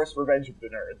is of course Revenge of the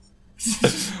Nerds.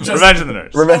 Revenge of the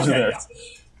Nerds. Revenge of the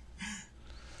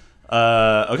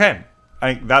Nerds. Okay.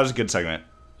 I think that was a good segment.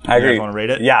 I agree. You guys want to rate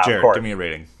it? Yeah, Jared, of course. give me a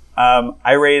rating.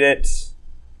 I rate it.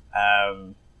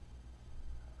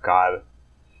 God,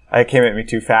 it came at me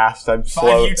too fast. I'm 5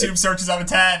 slow. YouTube searches out of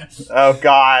 10. Oh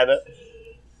God.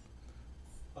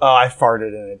 Oh, I farted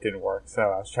and it didn't work, so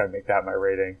I was trying to make that my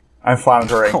rating. I'm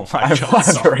floundering. Oh my I'm God,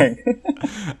 floundering.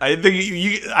 I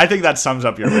think that sums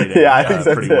up your rating. Yeah, I think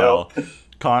so pretty too. well.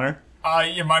 Connor?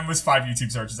 Yeah, mine was 5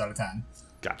 YouTube searches out of 10.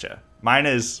 Gotcha. Mine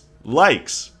is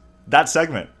likes. That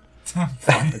segment.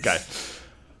 Fun. Okay.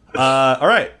 All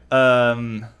right.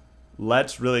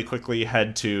 Let's really quickly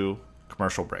head to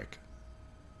commercial break.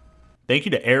 Thank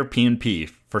you to Airbnb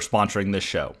for sponsoring this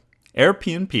show.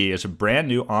 Airbnb is a brand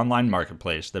new online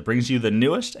marketplace that brings you the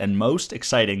newest and most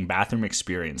exciting bathroom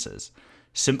experiences.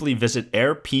 Simply visit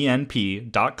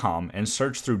airbnb.com and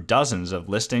search through dozens of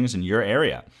listings in your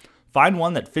area. Find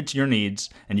one that fits your needs,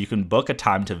 and you can book a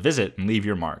time to visit and leave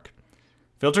your mark.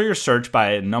 Filter your search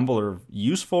by a number of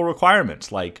useful requirements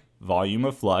like volume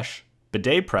of flush,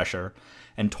 bidet pressure,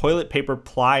 and toilet paper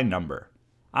ply number.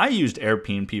 I used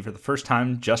Airbnb for the first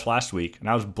time just last week, and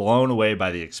I was blown away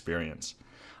by the experience.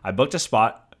 I booked a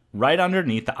spot right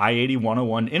underneath the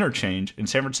I-80-101 interchange in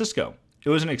San Francisco. It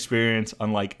was an experience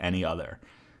unlike any other.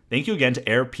 Thank you again to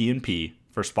Airbnb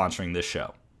for sponsoring this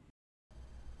show.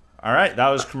 All right, that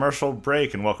was commercial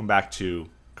break, and welcome back to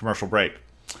commercial break.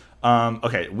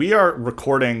 Okay, we are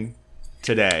recording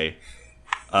today.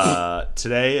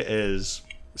 Today is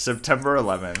September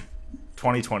 11th,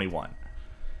 2021.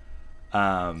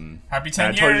 Happy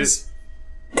 10 years.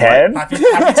 10? Happy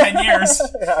 10 years.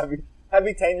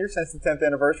 Happy 10 years since the 10th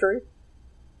anniversry.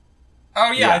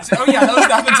 Oh yeah, that was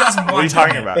 2001. What are you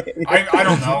talking about? I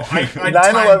don't know.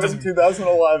 9/11,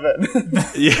 2011.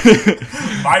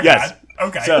 My Yes. bad.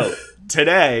 Okay. So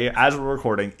today, as we're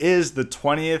recording, is the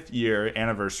 20th year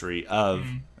anniversary of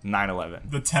 9/11.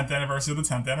 The 10th anniversary of the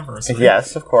 10th anniversary.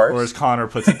 Yes, of course. Or as Connor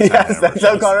puts it, the 10th Yes, that's how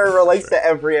anniversary. Connor relates to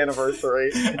every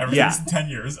anniversary. Everything's Yeah. 10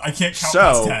 years. I can't count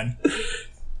So- past 10.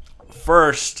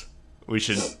 First, we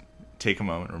should take a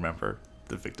moment and remember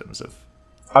the victims of.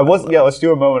 Let's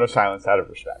do a moment of silence out of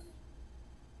respect.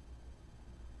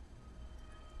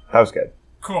 That was good.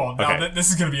 Cool. Now Okay. this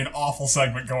is going to be an awful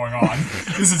segment going on.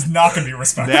 This is not going to be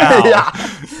respectful. Now, Yeah.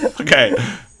 okay,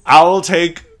 I will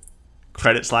take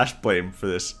credit/blame for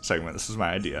this segment. This is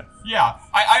my idea. Yeah.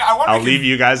 I want to I'll leave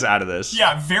you guys out of this.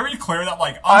 Yeah, very clear that,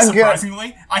 like, I'm gonna-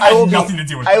 unsurprisingly, I had nothing to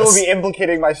do with this. I will be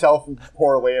implicating myself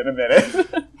poorly in a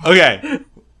minute. Okay,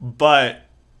 but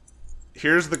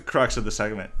here's the crux of the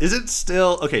segment. Is it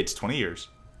still... Okay, it's 20 years.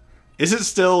 Is it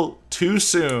still too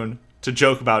soon to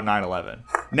joke about 9/11?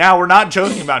 Now, we're not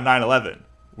joking about 9/11.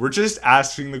 We're just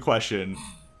asking the question,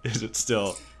 is it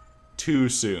still too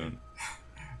soon?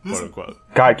 Quote unquote.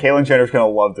 God, Caitlyn Jenner's going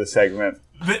to love this segment.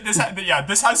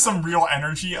 This has some real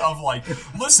energy of, like,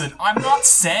 listen, I'm not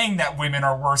saying that women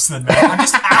are worse than men. I'm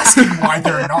just asking why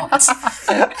they're not.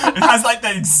 It has, like,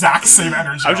 the exact same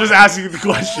energy. I'm just asking the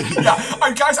question.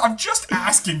 Yeah, guys, I'm just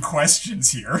asking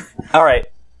questions here. All right.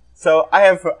 So I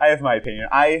have my opinion.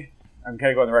 I'm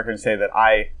going to go on the record and say that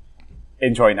I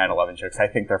enjoy 9/11 jokes. I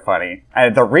think they're funny.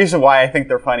 And the reason why I think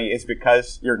they're funny is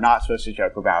because you're not supposed to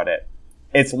joke about it.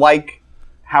 It's like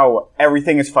how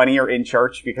everything is funnier in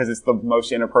church because it's the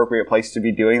most inappropriate place to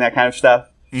be doing that kind of stuff.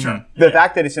 Sure. The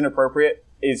fact that it's inappropriate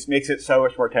makes it so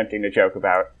much more tempting to joke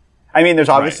about. I mean, there's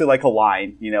obviously like a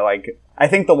line, like I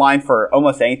think the line for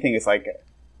almost anything is like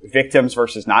victims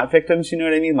versus not victims. You know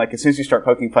what I mean? Like as soon as you start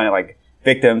poking fun at like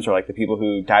victims or like the people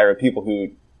who die or people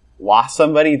who lost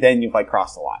somebody, then you've like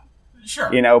crossed the line.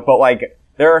 Sure. You know, but like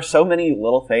there are so many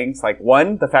little things. Like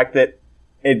one, the fact that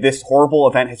this horrible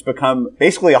event has become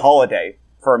basically a holiday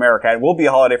for America and will be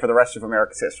a holiday for the rest of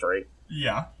America's history.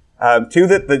 Yeah. Two,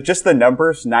 that just the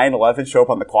numbers 9/11 show up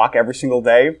on the clock every single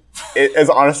day. It is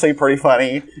honestly pretty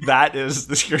funny. That is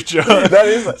your joke. That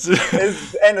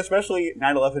is, and especially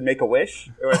 9/11 Make-A-Wish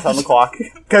when it's on the clock,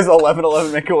 because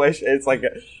 11/11 Make-A-Wish,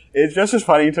 it's just as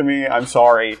funny to me. I'm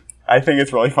sorry, I think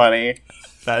it's really funny.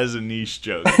 That is a niche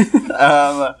joke.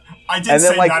 I did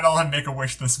say 9/11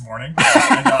 Make-A-Wish this morning,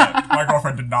 and my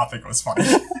girlfriend did not think it was funny.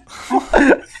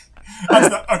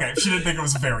 Okay, she didn't think it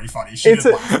was very funny. She did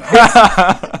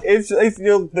laugh. It's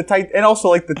and also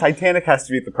like the Titanic has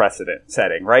to be the precedent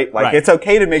setting, right? Like right. It's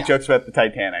okay to make jokes about the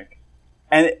Titanic,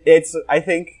 and I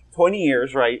think 20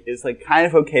 years, right, is like kind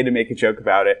of okay to make a joke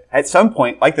about it. At some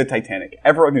point, like the Titanic,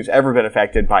 everyone who's ever been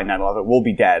affected by 9/11 will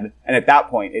be dead, and at that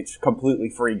point, it's completely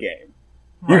free game.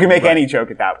 You can make any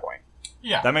joke at that point.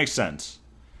 Yeah, that makes sense.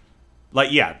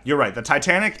 Like, yeah, you're right. The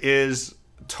Titanic is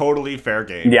totally fair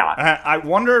game. Yeah. I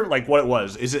wonder, like, what it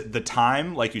was. Is it the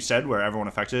time, like you said, where everyone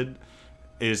affected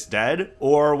is dead?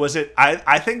 Or was it...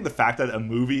 I think the fact that a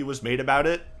movie was made about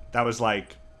it, that was,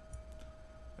 like,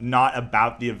 not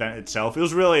about the event itself. It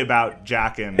was really about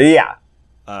Jack and... Yeah.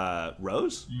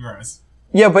 Rose? Rose.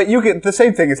 Yeah, but the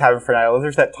same thing is happening for 9/11.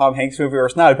 There's that Tom Hanks movie where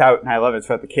it's not about 9/11, it's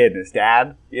about the kid and his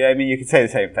dad. You know what I mean? You could say the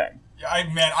same thing.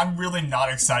 I'm really not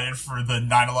excited for the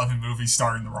 9/11 movie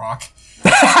starring The Rock.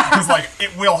 Because, like,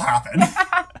 it will happen.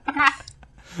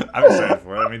 I'm excited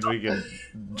for it. That means we can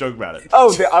joke about it.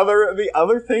 Oh, the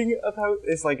other thing about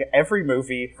is, like, every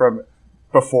movie from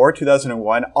before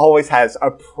 2001 always has a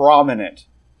prominent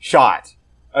shot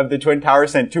of the Twin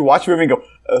Towers, and to watch the movie and go,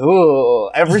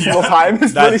 oh, every single time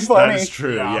is pretty funny. That is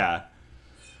true, yeah.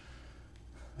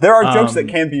 There are jokes that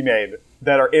can be made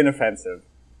that are inoffensive,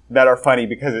 that are funny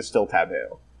because it's still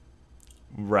taboo.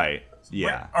 Right,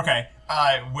 yeah. Okay,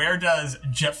 where does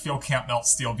jet fuel can't melt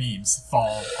steel beams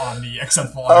fall on the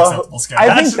acceptable unacceptable scale?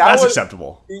 I think that's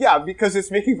acceptable. Yeah, because it's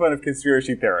making fun of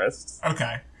conspiracy theorists.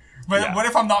 Okay. But what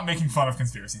if I'm not making fun of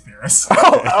conspiracy theorists?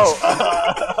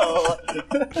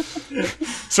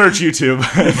 Search YouTube.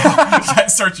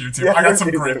 Search YouTube. I got some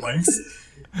great links.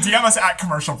 DM us at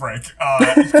commercial break.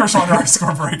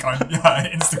 Commercial_break on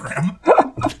Instagram.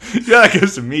 Yeah, that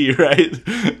goes to me, right?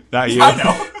 Not you.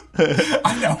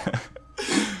 I know.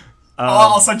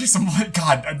 I'll send you some.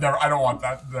 God, I don't want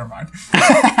that. Never mind.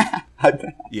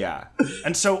 Yeah.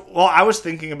 And so, well, I was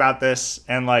thinking about this,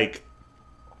 and like,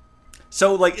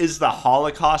 so like, is the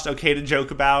Holocaust okay to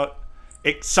joke about?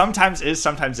 It sometimes is,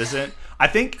 sometimes isn't. I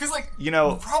think, because like, you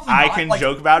know, I can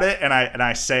joke about it, and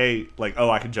I say like, oh,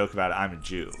 I can joke about it. I'm a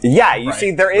Jew. Yeah, you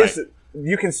see, there is. Right.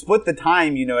 You can split the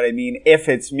time, you know what I mean, if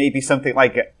it's maybe something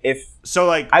like if... So,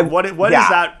 like, what is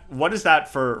that? What is that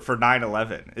for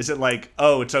 9/11? Is it like,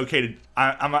 oh, it's okay to...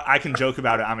 I can joke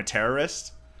about it, I'm a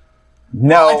terrorist?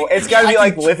 No, it's got to be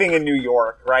like living in New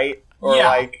York, right? Or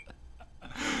like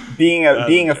being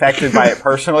affected by it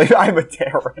personally, I'm a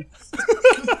terrorist.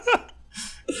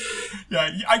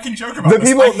 Yeah, I can joke about the this.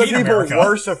 The people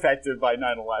worse affected by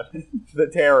 9/11, the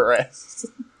terrorists.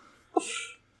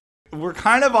 We're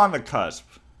kind of on the cusp.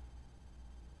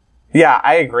 Yeah,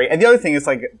 I agree. And the other thing is,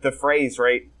 like, the phrase,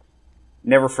 right,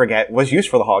 never forget, was used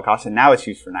for the Holocaust, and now it's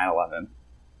used for 9/11.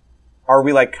 Are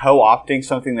we, like, co-opting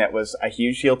something that was a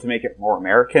huge deal to make it more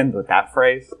American with that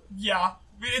phrase? Yeah.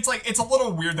 It's like, it's a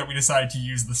little weird that we decided to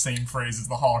use the same phrase as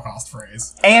the Holocaust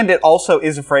phrase. And it also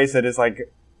is a phrase that is, like,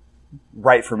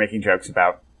 right for making jokes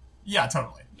about. Yeah,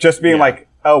 totally. Just being like,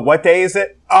 oh, what day is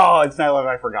it? Oh, it's 9/11,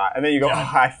 I forgot. And then you go, oh,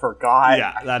 I forgot.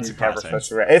 Yeah, that's a classic.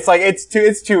 It's like,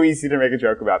 it's too easy to make a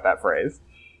joke about that phrase.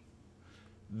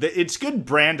 It's good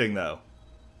branding, though.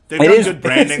 They've done good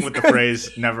branding with the phrase,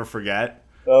 never forget.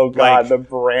 Oh, God, the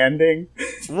branding.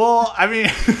 Well, I mean,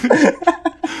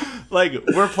 like,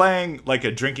 we're playing, like,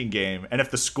 a drinking game, and if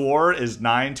the score is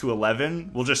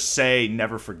 9-11, we'll just say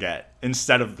never forget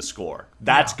instead of the score.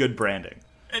 That's good branding.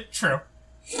 True.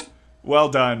 Well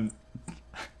done,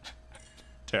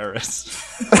 terrorists.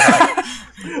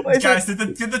 Guys, did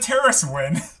the terrorists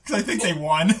win? Because I think they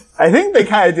won. I think they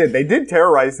kind of did. They did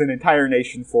terrorize an entire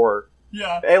nation for...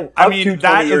 Yeah. I mean,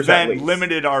 that event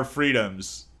limited our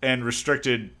freedoms and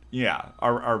restricted,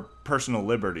 our personal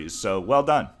liberties. So, well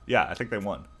done. Yeah, I think they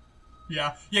won.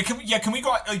 Yeah. Can we go,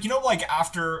 like, like,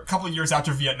 after a couple of years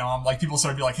after Vietnam, like, people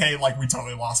started to be like, hey, like, we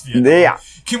totally lost Vietnam. Yeah.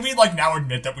 Can we, like, now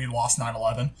admit that we lost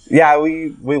 9/11? Yeah,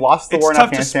 we lost the war in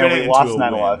Afghanistan, we lost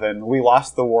 9/11, we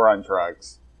lost the war on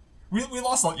drugs. We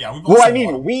lost. Yeah, we lost. Well, I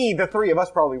mean, the three of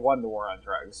us probably won the war on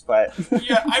drugs, but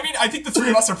yeah, I mean, I think the three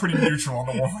of us are pretty neutral on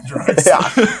the war on drugs.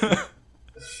 Yeah.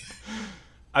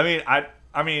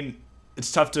 I mean,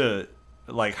 it's tough to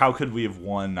like. How could we have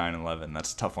won 9/11?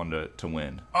 That's a tough one to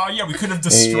win. Yeah, we could have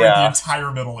destroyed the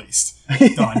entire Middle East.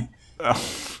 Done.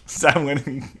 Is that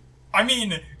winning? I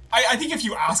mean, I think if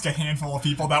you ask a handful of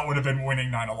people, that would have been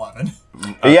winning 9/11.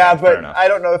 Okay, yeah, but I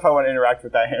don't know if I want to interact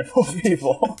with that handful of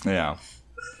people. Yeah.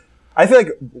 I feel like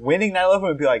winning 9/11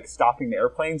 would be like stopping the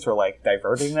airplanes or like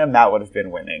diverting them. That would have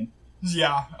been winning.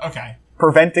 Yeah, okay.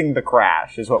 Preventing the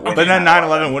crash is what winning. But then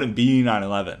 9/11 wouldn't be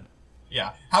 9/11.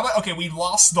 Yeah. How about, okay, we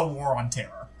lost the war on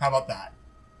terror. How about that?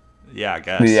 Yeah, I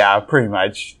guess. Yeah, pretty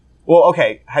much. Well,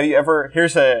 okay, have you ever,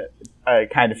 here's a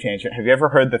kind of tangent. Have you ever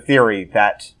heard the theory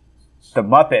that the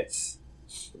Muppets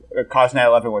caused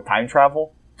 9/11 with time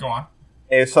travel? Go on.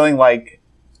 It's something like,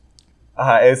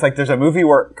 it's like there's a movie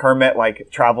where Kermit like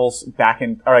travels back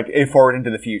in, or like forward into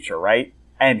the future, right?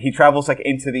 And he travels like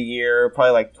into the year,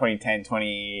 probably like 2010,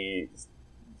 20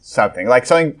 something, like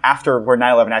something after where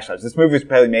 9/11 actually was. This movie was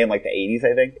probably made in like the 80s,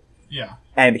 I think. Yeah.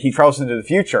 And he travels into the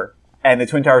future, and the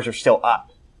Twin Towers are still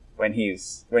up when he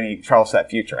travels to that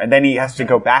future. And then he has to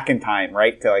go back in time,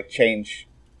 right, to like change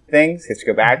things. He has to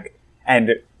go back,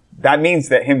 and that means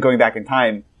that him going back in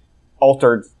time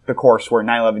altered the course where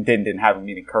 9/11 didn't have him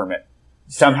meeting Kermit.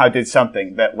 Somehow did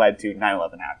something that led to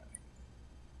 9/11 happening.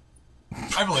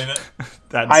 I believe it.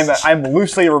 I'm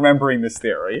loosely remembering this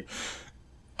theory.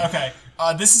 Okay.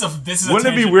 This is a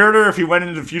Wouldn't it be weirder if he went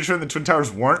into the future and the Twin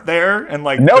Towers weren't there and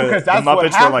like no, the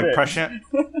Muppets were like prescient?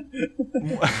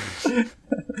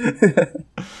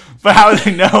 But how would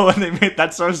they know when they made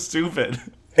that so stupid?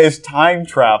 It's time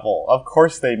travel. Of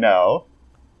course they know.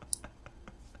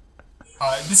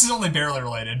 This is only barely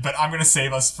related, but I'm going to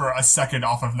save us for a second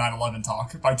off of 9/11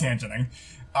 talk by tangenting.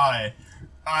 I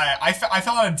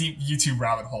fell on a deep YouTube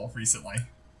rabbit hole recently.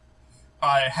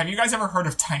 Have you guys ever heard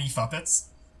of Tiny Fuppets?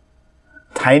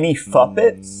 Tiny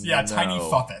Fuppets? Yeah, Tiny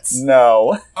Fuppets.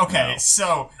 No. Okay,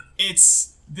 so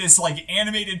it's this like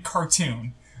animated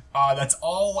cartoon that's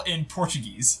all in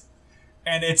Portuguese,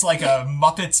 and it's like a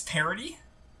Muppets parody.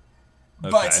 Okay.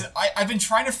 But I've been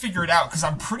trying to figure it out because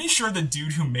I'm pretty sure the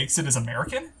dude who makes it is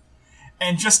American,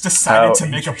 and just decided to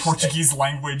make a Portuguese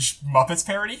language Muppets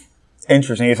parody.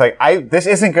 Interesting. He's like, this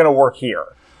isn't going to work here.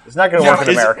 It's not going to work in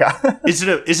America. Is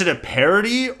it a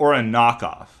parody or a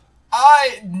knockoff?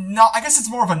 No, I guess it's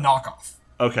more of a knockoff.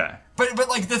 Okay. But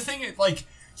like the thing, like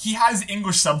he has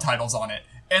English subtitles on it,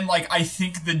 and like I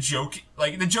think the joke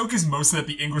is mostly that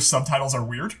the English subtitles are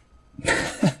weird.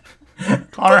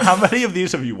 Connor, how many of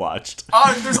these have you watched?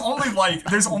 There's only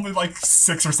like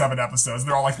 6 or 7 episodes.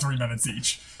 They're all like 3 minutes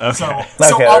each. Okay.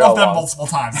 So all of them multiple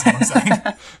times is what I'm saying.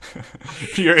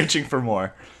 You're itching for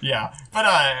more. Yeah, but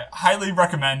highly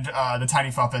recommend the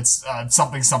Tiny Fuppets.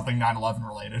 Something 9/11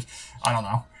 related. I don't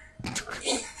know.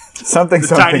 Something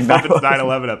Tiny Fuppets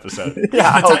 9/11 episode.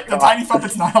 Yeah, the Tiny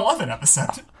Fuppets 9/11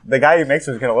 episode. The guy who makes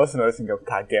it is going to listen to this and go,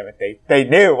 God damn it, they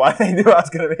knew. Why they knew I was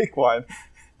going to make one.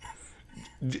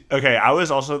 Okay, I was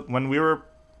also, when we were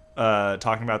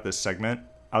talking about this segment,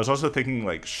 I was also thinking,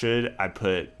 like, should I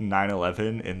put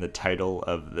 9/11 in the title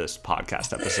of this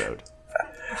podcast episode?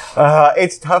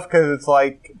 It's tough because it's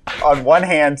like, on one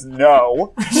hand,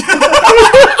 no. But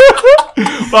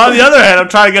on the other hand, I'm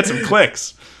trying to get some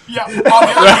clicks. Yeah, on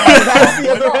the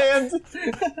other hand.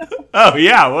 Oh,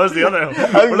 yeah, what was the other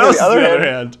hand? What else is the other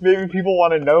hand? Maybe people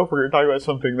want to know if we're talking about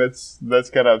something that's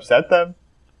going to upset them.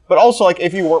 But also, like,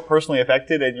 if you weren't personally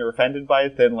affected and you're offended by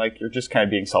it, then, like, you're just kind of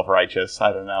being self-righteous.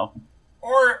 I don't know.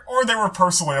 Or they were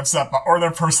personally upset by, or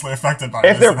they're personally affected by it.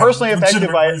 If they're personally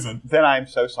affected by it, then I'm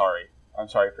so sorry. I'm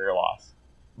sorry for your loss.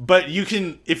 But you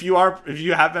can, if you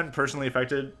have been personally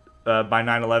affected by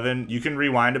 9/11, you can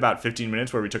rewind about 15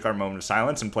 minutes where we took our moment of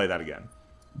silence and play that again.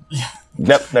 Yeah.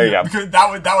 Yep. There you go. Because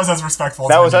that was as respectful.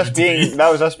 That was us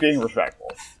being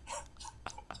respectful.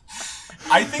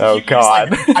 I think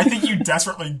I think you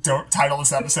desperately don't title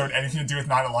this episode anything to do with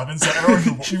 9/11. So everyone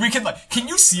can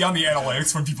you see on the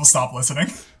analytics when people stop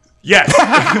listening? Yes.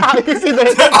 You see the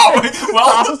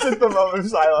moment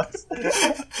of silence.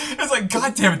 It's like,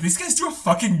 God damn it, these guys do a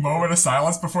fucking moment of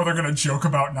silence before they're gonna joke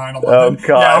about 9/11. Oh,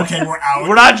 God. Yeah, okay, we're out.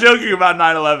 We're not joking about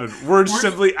 9/11. We're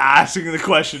simply asking the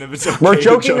question if it's okay. We're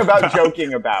joking about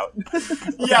joking about.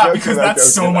 Yeah, because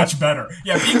that's so much better.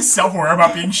 Yeah, being self-aware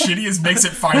about being shitty makes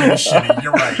it fine to be shitty.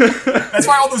 You're right. That's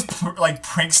why all those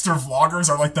prankster vloggers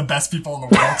are like the best people in the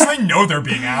world, because they know they're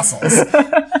being assholes.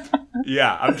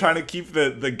 Yeah, I'm trying to keep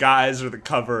the guise or the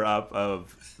cover up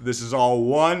of this is all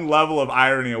one level of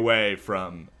irony away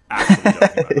from actually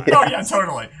joking about Oh yeah,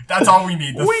 totally. That's all we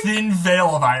need. The thin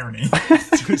veil of irony.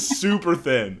 Super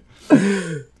thin.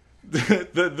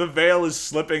 The veil is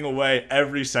slipping away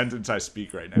every sentence I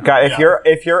speak right now. God,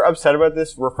 if you're upset about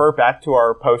this, refer back to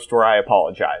our post where I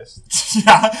apologized.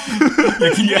 Yeah.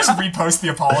 Can you just repost the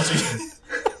apology?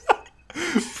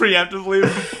 Preemptively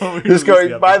before we just release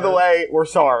going, by the way, we're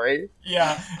sorry.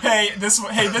 Yeah. Hey, this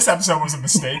episode was a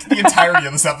mistake. The entirety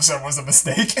of this episode was a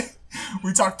mistake.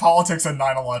 We talked politics at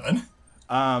 9/11.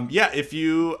 If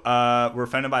you were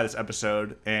offended by this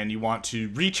episode and you want to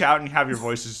reach out and have your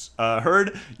voices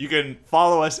heard, you can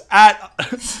follow us at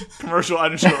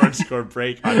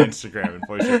commercial__break on Instagram and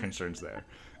voice your concerns there.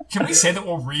 Can we say that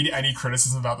we'll read any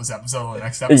criticism about this episode on the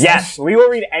next episode? Yes, we will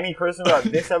read any criticism about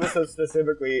this episode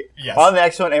specifically on the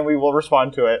next one, and we will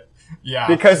respond to it. Yeah.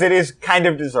 Because it is kind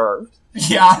of deserved.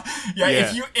 Yeah.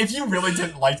 If you really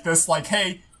didn't like this, like,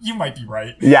 hey, you might be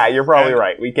right. Yeah, you're probably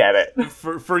right. We get it.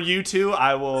 For you two,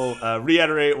 I will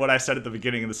reiterate what I said at the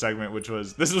beginning of the segment, which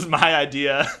was, this was my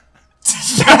idea.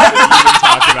 You didn't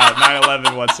talk about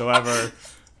 9/11 whatsoever.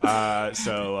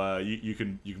 So you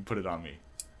can put it on me.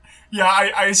 Yeah,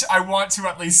 I want to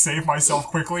at least save myself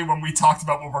quickly when we talked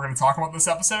about what we're going to talk about this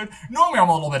episode. Normally I'm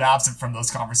a little bit absent from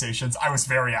those conversations. I was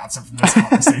very absent from this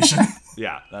conversation.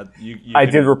 Yeah. I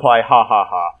did reply, ha ha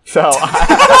ha. So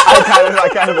I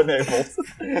kind of enabled.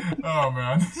 Oh,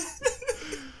 man.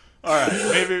 All right.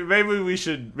 Maybe we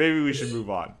should move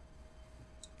on.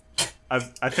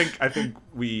 I think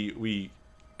we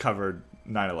covered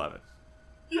 9/11.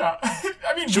 Yeah.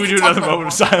 I mean, should we do another moment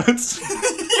of silence?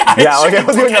 Yeah, okay,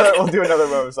 we'll do another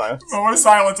moment of silence. Moment of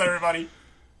silence, everybody.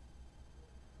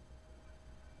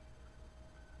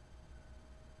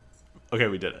 Okay,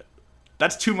 we did it.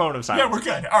 That's 2 moments of silence. Yeah, we're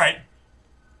good. All right.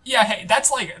 Yeah, hey, that's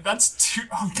two.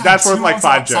 Oh God, that's worth like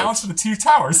 5 jokes. Silence for the 2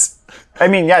 towers. I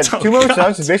mean, yeah, 2 moments of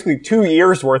silence is basically 2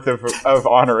 years worth of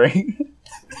honoring.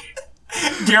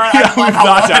 Garrett, I love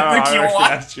how I think you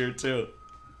want. Last year too.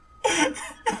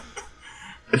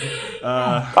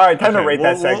 All right, time to rate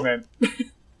that segment.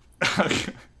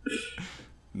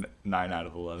 9 out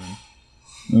of 11.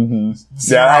 Mm-hmm.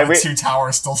 0 out of 2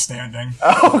 towers still standing.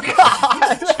 Oh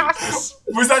God!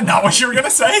 Was that not what you were gonna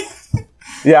say?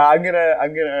 Yeah, I'm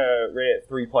gonna rate it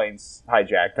 3 planes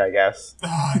hijacked, I guess.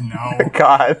 Oh no!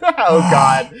 God! Oh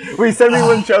God! We said we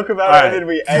wouldn't joke about it, and then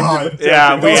we ended. With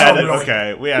we ended.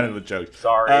 Okay, we ended with jokes.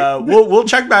 Sorry. We'll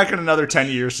check back in another 10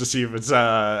 years to see if it's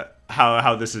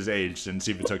how this is aged and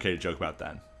see if it's okay to joke about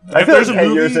then. If there's a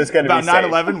movie about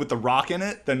 9/11 with The Rock in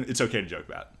it, then it's okay to joke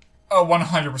about. Oh,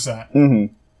 100%.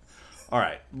 Mm-hmm. All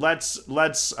right, let's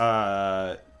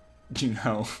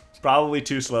probably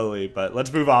too slowly, but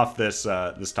let's move off this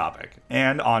topic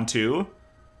and on to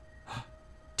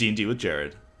D&D with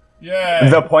Jared. Yeah.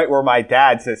 The point where my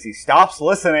dad says he stops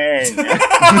listening.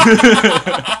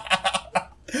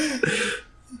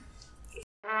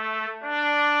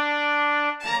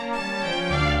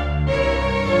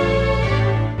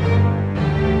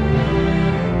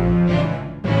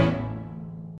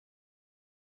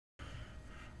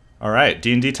 All right,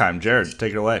 D&D time. Jared,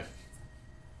 take it away.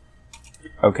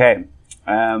 Okay.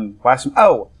 One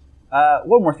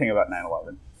more thing about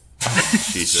 9/11.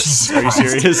 Jesus. Are you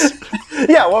serious?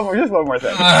 Yeah, one more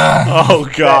thing. Oh,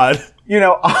 God.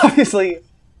 That, obviously,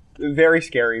 very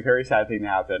scary, very sad thing to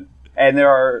happen. And there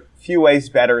are few ways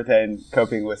better than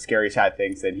coping with scary, sad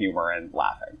things than humor and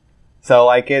laughing. So,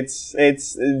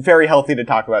 it's very healthy to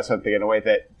talk about something in a way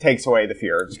that takes away the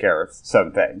fear and scare of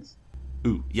some things.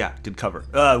 Ooh, yeah, good cover.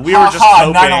 We were just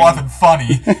hoping... 9/11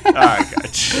 funny. All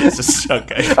right, Jesus,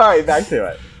 okay. All right, back to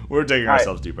it. We're digging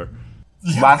ourselves deeper.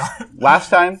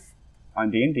 Last time on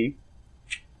D&D,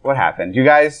 what happened? You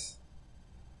guys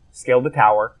scaled the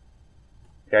tower.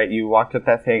 Right? You walked up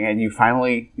that thing, and you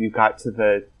got to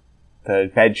the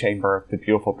bed chamber of the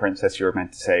beautiful princess you were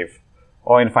meant to save,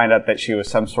 only to find out that she was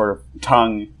some sort of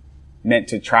tongue meant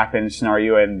to trap and snare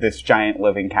you in this giant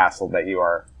living castle that you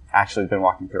are actually been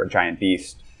walking through, a giant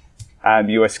beast.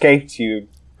 You escaped. You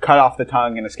cut off the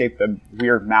tongue and escaped the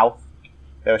weird mouth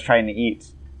that was trying to eat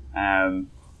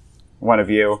one of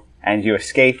you. And you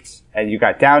escaped, and you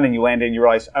got down, and you landed, and you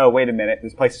realized, oh, wait a minute,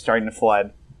 this place is starting to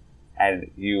flood.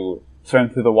 And you swim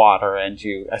through the water, and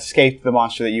you escaped the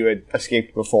monster that you had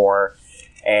escaped before.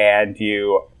 And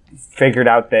you figured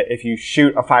out that if you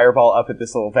shoot a fireball up at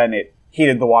this little vent, it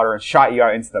heated the water and shot you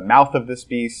out into the mouth of this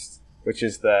beast, which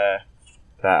is the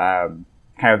kind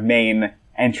of main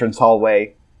entrance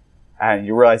hallway, and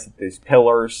you realize that these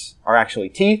pillars are actually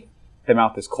teeth, the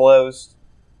mouth is closed,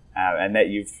 and that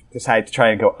you've decided to try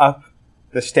and go up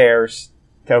the stairs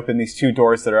to open these 2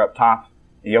 doors that are up top.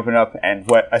 And you open up, and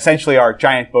what essentially are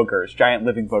giant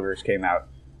living boogers came out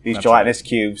these That's gelatinous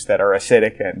cubes that are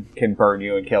acidic and can burn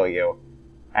you and kill you.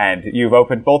 And you've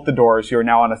opened both the doors. You're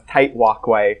now on a tight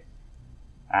walkway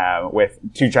with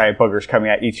 2 giant boogers coming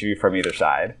at each of you from either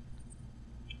side.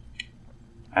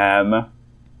 And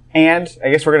I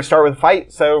guess we're going to start with a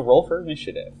fight, so roll for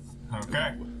initiative.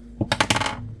 Okay.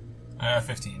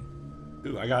 15.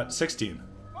 Ooh, I got 16.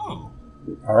 Ooh.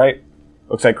 All right.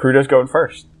 Looks like Crudo's going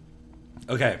first.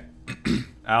 Okay.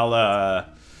 I'll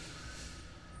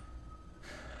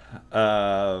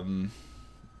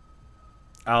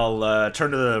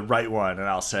turn to the right one and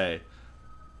I'll say,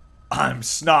 "I'm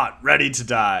snot, ready to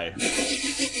die."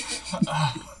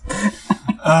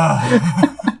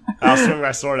 I'll swing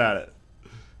my sword at it.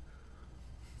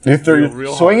 You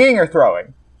threw swinging or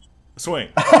throwing? Swing.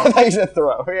 I thought you said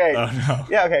throw. Okay. Oh no.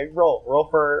 Yeah. Okay. Roll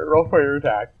for your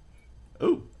attack.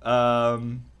 Ooh.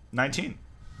 19.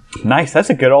 Nice. That's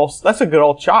a good old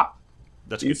chop.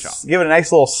 That's a good chop. Give it a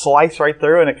nice little slice right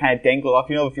through, and it kind of dangles off.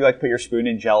 You know, if you like put your spoon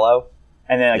in Jello,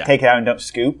 and then take it out and don't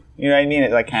scoop. You know what I mean?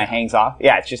 It like kind of hangs off.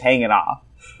 Yeah, it's just hanging off.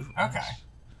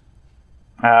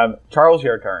 Okay. Charles,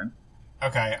 your turn.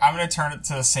 Okay, I'm gonna turn it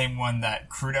to the same one that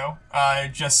Crudo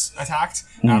just attacked,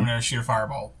 and I'm gonna shoot a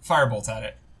firebolt at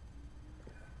it.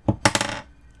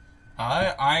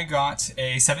 I got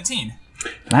a 17.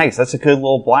 Nice, that's a good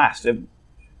little blast.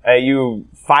 You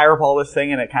fireball this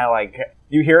thing, and it kind of like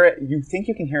you hear it. You think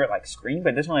you can hear it like scream,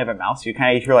 but it doesn't really have a mouth. So you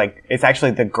kind of hear like it's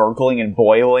actually the gurgling and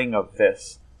boiling of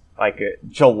this like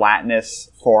gelatinous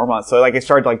form. So like it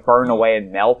started to like burn away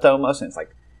and melt almost, and it's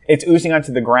like. It's oozing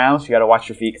onto the ground, so you got to watch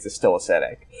your feet because it's still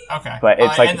acidic. Okay, but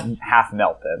it's like half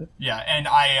melted. Yeah, and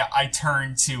I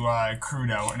turn to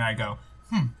Crudo and I go,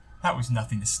 that was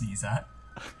nothing to sneeze at.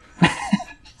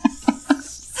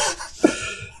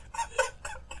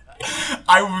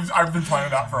 I've been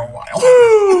playing that for a while.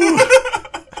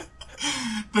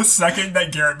 The second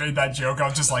that Garrett made that joke, I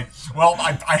was just like, well,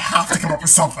 I have to come up with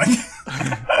something.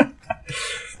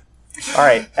 All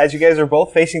right, as you guys are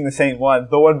both facing the same one,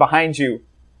 the one behind you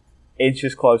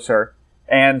inches closer,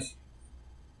 and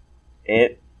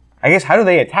I guess, how do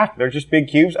they attack? They're just big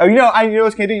cubes. Oh, you know what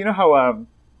it's gonna do? You know how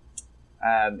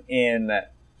in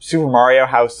Super Mario,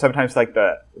 how sometimes like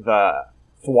the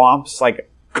thwomps like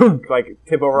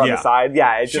tip over on the side?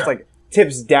 Yeah, it just like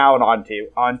tips down onto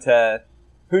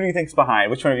who do you think's behind?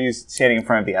 Which one of you is standing in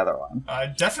front of the other one?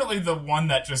 Definitely the one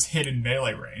that just hit in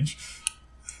melee range.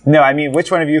 No, I mean, which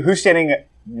one of you? Who's standing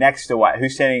next to what?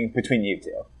 Who's standing between you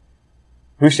two?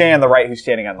 Who's standing on the right? Who's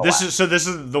standing on the left? This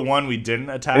is the one we didn't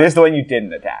attack? This is the one you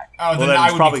didn't attack. Oh, then I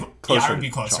would probably closer. I would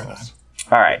be closer then.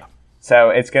 All right.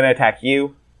 So it's going to attack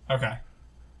you. Okay.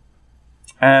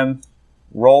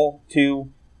 Roll to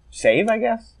save, I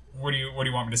guess. What do you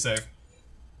want me to save?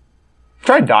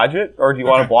 Try and dodge it, or do you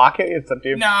want to block it? It's up to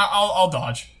you. Nah, I'll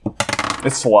dodge.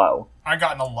 It's slow. I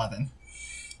got an 11.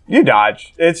 You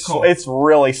dodge. It's cool. It's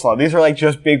really slow. These are like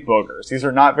just big boogers. These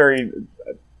are not very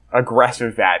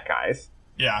aggressive bad guys.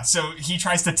 Yeah, so he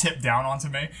tries to tip down onto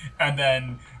me, and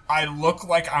then I look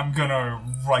like I'm gonna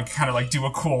kind of do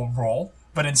a cool roll,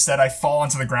 but instead I fall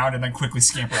onto the ground and then quickly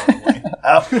scamper out of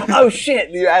the way. oh shit!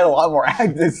 You add a lot more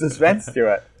active suspense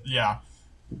to it. Yeah.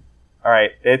 All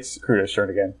right, it's Crudo's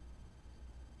turn again.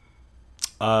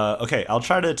 Okay, I'll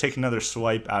try to take another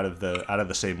swipe out of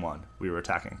the same one we were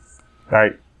attacking. All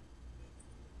right.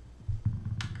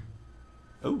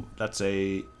 Oh, that's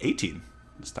a 18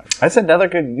 this time. That's another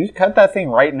good. You cut that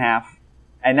thing right in half,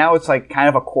 and now it's like kind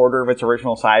of a quarter of its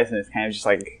original size, and it's kind of just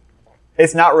like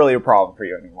it's not really a problem for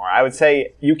you anymore. I would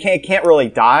say you can't really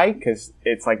die because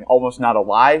it's like almost not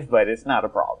alive, but it's not a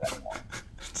problem anymore.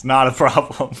 It's not a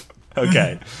problem.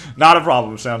 Okay, not a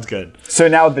problem. Sounds good. So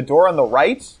now the door on the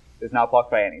right is not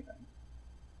blocked by anything.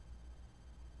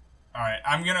 Alright,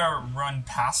 I'm gonna run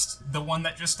past the one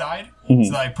that just died, Mm-hmm.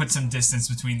 so that I put some distance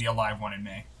between the alive one and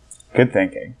me. Good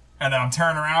thinking. And then I'm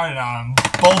turning around and I'm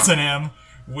bolting him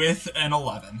with an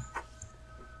 11.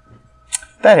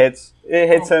 That hits. It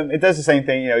hits him. It does the same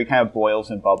thing. He kind of boils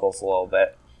and bubbles a little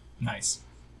bit. Nice.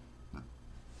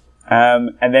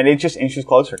 And then it just inches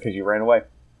closer because you ran away.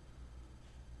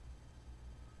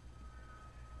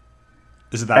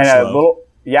 Is it that slow?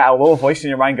 A little voice in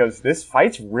your mind goes, "This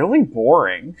fight's really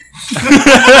boring."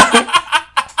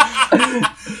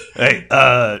 Hey,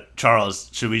 Charles,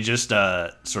 should we just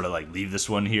sort of leave this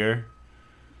one here?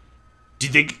 Do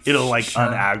you think it'll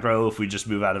un-aggro if we just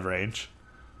move out of range?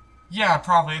 Yeah,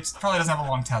 probably. It probably doesn't have a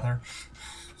long tether.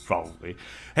 Probably.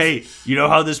 Hey, you know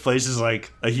how this place is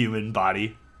like a human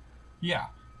body? Yeah.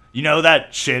 You know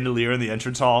that chandelier in the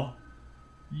entrance hall?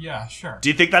 Yeah, sure. Do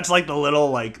you think that's the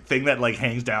little thing that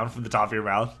hangs down from the top of your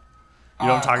mouth? You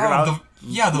know what I'm talking about?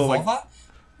 The vulva?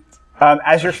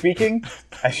 As you're speaking,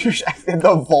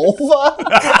 the vulva.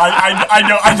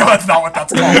 I know that's not what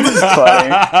that's called. Funny.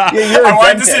 Yeah, you're I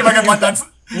wanted to see if I could let that.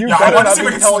 You Yeah, I better wanted to not see if I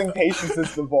be could telling patients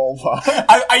it's the vulva.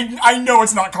 I know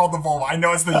it's not called the vulva. I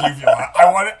know it's the uvula.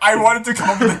 I wanted to come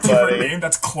up with a different name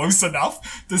that's close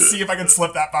enough to see if I could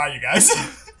slip that by you guys.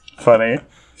 Funny.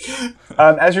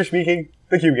 As you're speaking,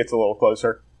 the cube gets a little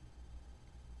closer.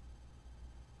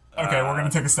 Okay, we're gonna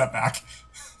take a step back.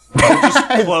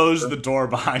 Just close the door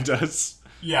behind us.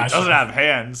 Yeah, It doesn't have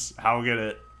hands. How get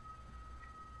it?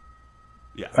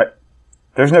 Yeah. But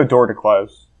there's no door to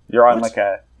close. You're on What?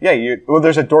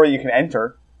 there's a door you can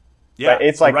enter. Yeah. But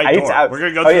it's the like right it's door. out. We're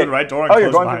gonna go through the right door. And You're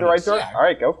close going through behind the right us. door. Yeah. All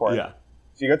right, go for it. Yeah.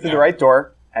 So you go through the right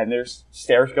door, and there's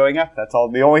stairs going up. That's all.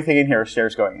 The only thing in here is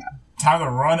stairs going up. Time to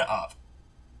run up.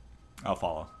 I'll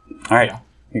follow. All right. Yeah.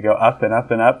 You go up and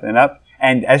up and up and up,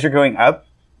 and as you're going up,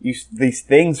 these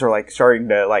things are like starting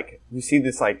to like you see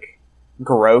this like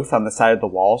growth on the side of the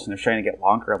walls, and they're starting to get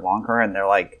longer and longer, and they're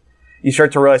like you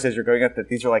start to realize as you're going up that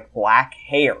these are like black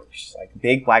hairs, like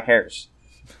big black hairs,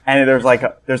 and there's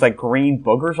like green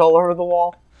boogers all over the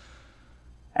wall,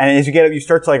 and as you get up, you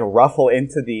start to like ruffle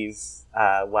into these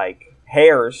like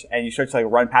hairs, and you start to like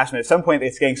run past them. At some point,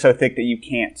 it's getting so thick that you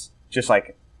can't just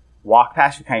like walk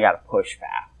past. You kind of got to push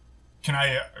back. Can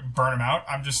I burn him out?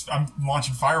 I'm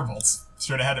launching firebolts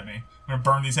straight ahead of me. I'm gonna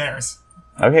burn these hairs.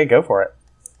 Okay, go for it.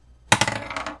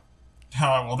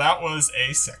 Well, that was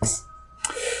a 6.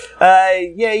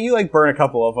 Yeah, you like burn a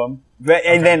couple of them,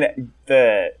 and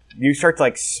then you start to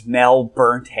like smell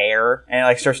burnt hair, and it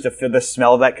like starts to feel the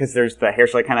smell of that because there's the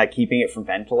hair's like kind of keeping it from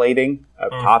ventilating up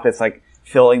top. It's like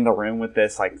filling the room with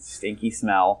this like stinky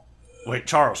smell. Wait,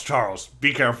 Charles,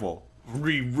 be careful.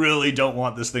 We really don't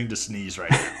want this thing to sneeze right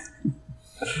now.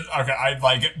 Okay, I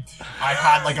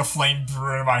had like a flame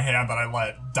brew in my hand that I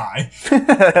let die.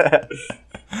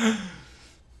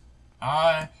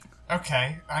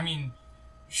 Okay. I mean,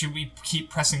 should we keep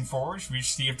pressing forward? Should we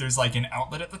see if there's like an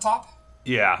outlet at the top?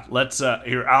 Yeah, let's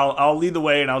here I'll lead the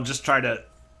way and I'll just try to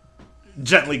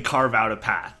gently carve out a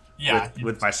path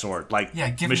with my sword. Like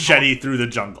machete through the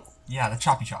jungle. Yeah, the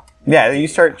choppy chop. Yeah, you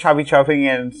start chopping,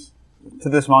 and to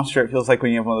this monster, it feels like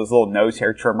when you have one of those little nose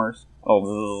hair trimmers.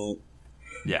 Oh,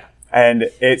 yeah. And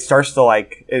it starts to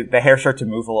like the hair starts to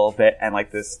move a little bit, and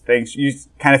like this thing, you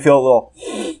kind of feel a little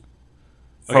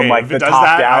from like the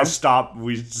top down. I stop.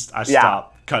 I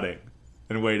stop cutting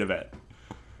and wait a bit,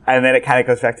 and then it kind of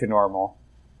goes back to normal.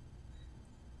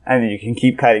 And then you can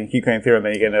keep cutting through, and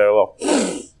then you get another little.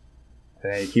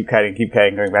 And then you keep cutting,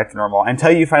 going back to normal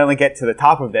until you finally get to the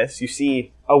top of this. You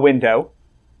see a window,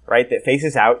 right, that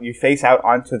faces out. You face out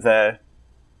onto the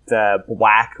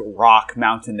black rock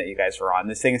mountain that you guys were on.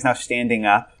 This thing is now standing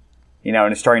up,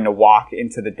 and it's starting to walk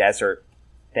into the desert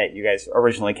that you guys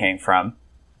originally came from.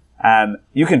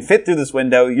 You can fit through this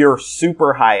window. You're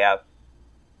super high up.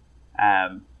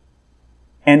 And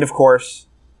of course,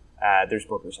 there's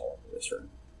boogers all over this room.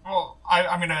 Well,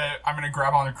 I'm gonna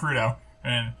grab onto Crudo,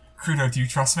 and Crudo, do you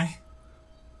trust me?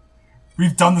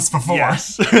 We've done this before.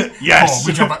 Yes. Yes. Oh,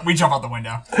 we jump out the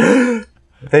window.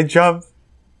 They jump.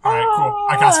 All right, cool.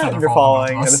 I cast Featherfall. You're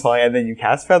falling, and then you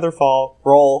cast Featherfall.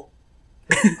 Roll.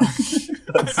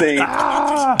 Let's see.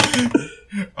 I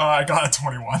got a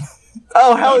 21.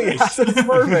 Oh, hell yeah. That's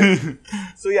perfect.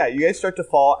 So yeah, you guys start to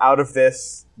fall out of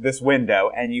this window,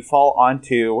 and you fall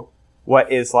onto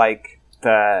what is like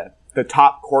the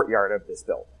top courtyard of this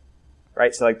building.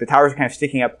 Right? So like the tower's kind of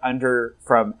sticking up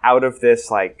from out of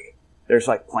this, like there's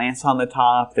like plants on the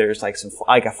top. There's like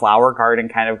like a flower garden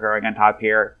kind of growing on top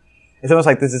here. It's almost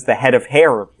like this is the head of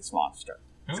hair of this monster.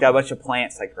 It's got a bunch of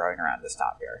plants like growing around this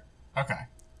top here. Okay.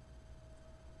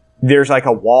 There's like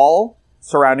a wall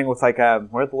surrounding with like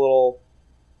what are the little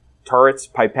turrets,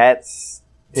 pipettes,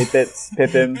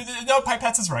 pippins. No,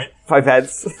 pipettes is right.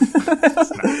 Pipettes.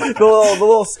 the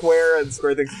little square things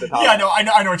at the top. Yeah,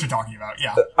 I know what you're talking about.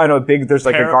 Yeah. I know there's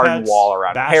like Parapets, a garden wall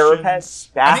around it.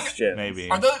 Parapets, bastions.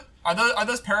 Maybe. Are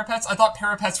those parapets? I thought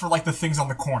parapets were like the things on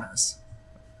the corners.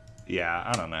 Yeah,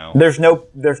 I don't know. There's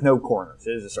no corners.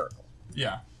 It is a circle.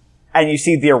 Yeah. And you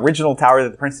see the original tower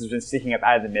that the prince has been sticking up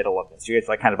out of the middle of this. You guys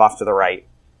like kind of off to the right.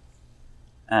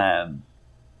 And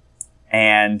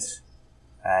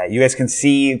you guys can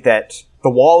see that the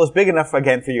wall is big enough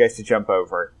again for you guys to jump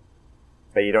over,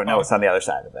 but you don't know what's on the other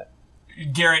side of it.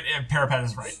 Garrett, parapet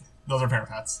is right. Those are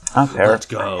parapets. Let's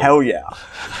go. Hell yeah.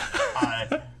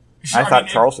 I thought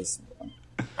Charles was...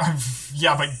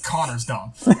 Yeah, but Connor's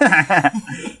dumb.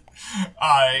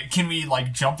 Can we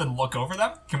like jump and look over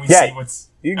them? Can we see what's...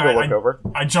 You can go look over.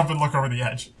 I jump and look over the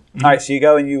edge. All right, so you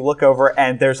go and you look over,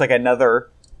 and there's like another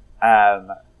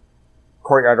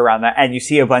courtyard around that, and you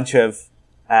see a bunch of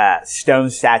stone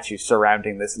statues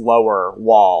surrounding this lower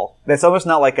wall. That's almost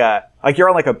not like you're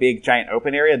on like a big giant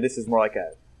open area. This is more like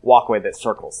a walkway that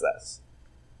circles this,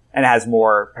 and it has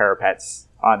more parapets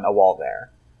on a wall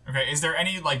there. Okay, is there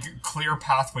any like clear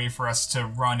pathway for us to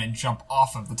run and jump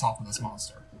off of the top of this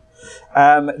monster?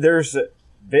 There's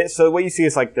this. So what you see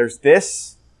is like there's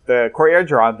this, the courtyard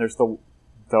you're on. There's the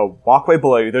walkway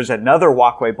below you. There's another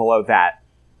walkway below that.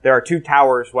 There are 2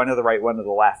 towers, one to the right, one to the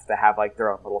left, that have like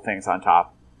their own little things on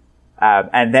top.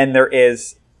 And then there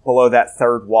is, below that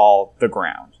third wall, the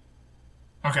ground.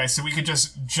 Okay, so we could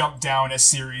just jump down a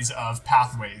series of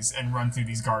pathways and run through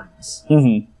these gardens.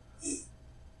 Mm-hmm.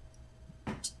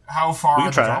 How far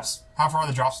are the drops? How far are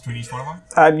the drops between each one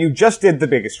of them? You just did the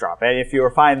biggest drop, and if you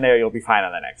were fine there, you'll be fine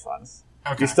on the next ones.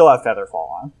 Okay. You still have Featherfall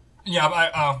on.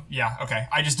 Yeah, yeah, okay.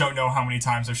 I just don't know how many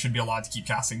times I should be allowed to keep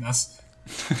casting this.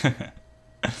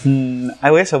 I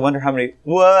wonder how many.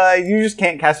 Well, you just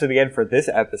can't cast it again for this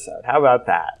episode. How about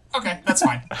that? Okay, that's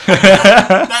fine.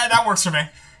 that works for me.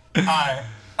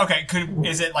 Okay,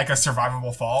 is it like a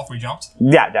survivable fall if we jumped?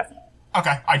 Yeah, definitely.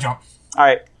 Okay, I jump. All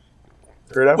right.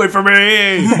 Gerudo? Wait for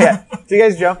me! Yeah. So you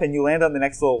guys jump and you land on the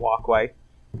next little walkway,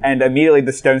 and immediately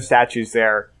the stone statues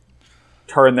there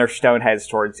turn their stone heads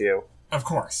towards you. Of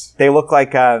course. They look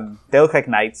like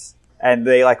knights. And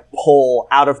they like pull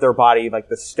out of their body like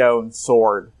the stone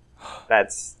sword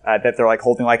that they're like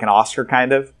holding like an Oscar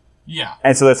kind of. Yeah.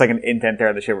 And so there's like an indent there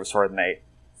in the shape of a sword, and they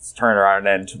turn around,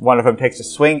 and one of them takes a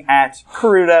swing at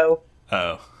Gerudo.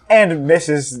 Oh. And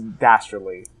misses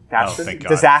dastardly. Thank God.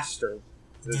 Disastrously?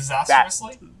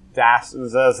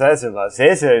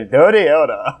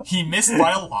 He missed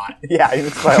by a lot. Yeah, he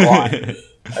missed by a lot.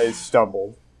 I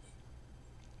stumbled.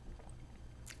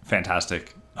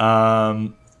 Fantastic.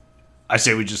 I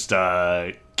say we just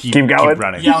keep going. Keep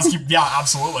running. Yeah,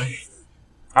 absolutely.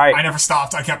 All right. I never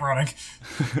stopped. I kept running.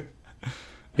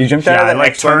 You jumped out of the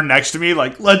next turn next to me,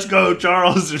 like, let's go,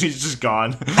 Charles, and he's just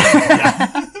gone.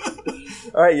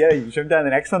 All right, yeah, you jump down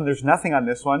the next one. There's nothing on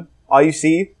this one. All you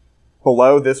see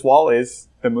below this wall is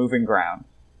the moving ground.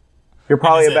 You're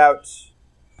probably about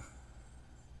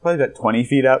 20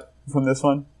 feet up from this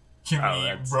one. Can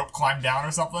we rope climb down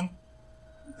or something?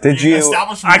 Did you?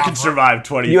 I can survive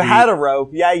 20 feet. You had a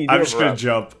rope. Yeah, you did. I'm just going to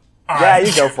jump. Yeah,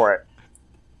 you go for it.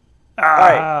 All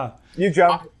right. You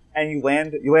jump and you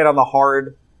land on the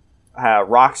hard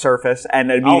rock surface,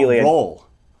 and immediately I'll roll.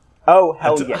 Oh,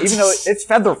 hell yeah. Even though it's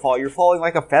Featherfall, you're falling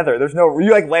like a feather.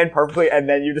 You like land perfectly and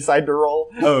then you decide to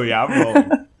roll. Oh yeah, I'm rolling.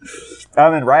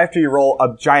 And right after you roll,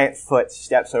 a giant foot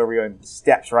steps over you and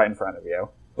steps right in front of you.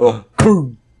 Oh,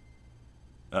 boom.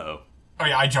 Uh-oh. Oh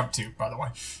yeah, I jumped too, by the way.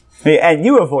 And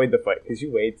you avoid the foot because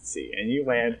you wait to see, and you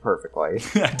land perfectly.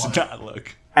 I did not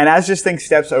look. And as this thing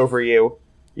steps over you,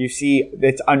 you see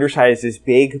its underside is this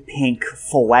big, pink,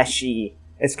 fleshy.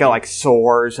 It's got like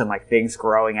sores and like things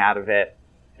growing out of it.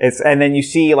 And then you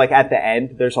see like at the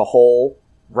end, there's a hole,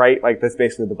 right? Like that's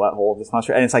basically the butthole of this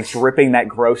monster, and it's like dripping that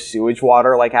gross sewage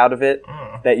water like out of it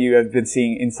that you have been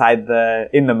seeing in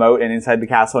the moat and inside the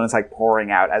castle, and it's like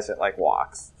pouring out as it like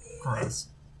walks. Gross.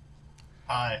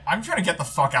 I'm trying to get the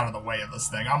fuck out of the way of this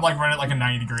thing. I'm like running at like a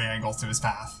 90-degree angle to his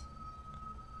path.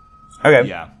 Okay.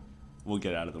 Yeah. We'll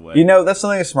get out of the way. You know, that's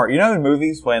something that's smart. You know in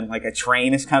movies when like a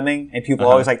train is coming and people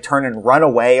always like turn and run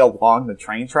away along the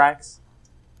train tracks?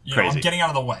 I'm getting out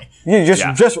of the way. You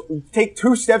just take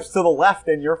 2 steps to the left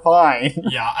and you're fine.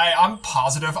 Yeah, I'm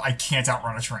positive I can't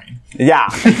outrun a train. Yeah.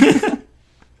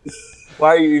 Why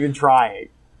are you even trying?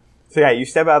 So yeah, you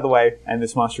step out of the way, and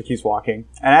this monster keeps walking.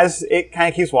 And as it kind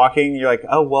of keeps walking, you're like,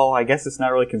 oh, well, I guess it's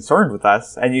not really concerned with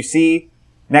us. And you see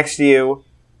next to you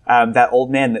that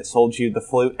old man that sold you the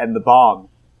flute and the bomb.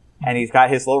 And he's got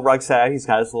his little rug set out, he's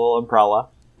got his little umbrella,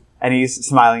 and he's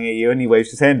smiling at you, and he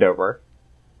waves his hand over.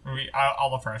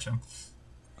 I'll approach him.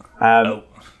 No?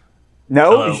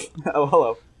 Hello. Oh,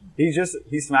 hello.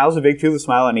 He smiles a big toothless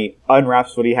smile, and he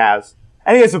unwraps what he has.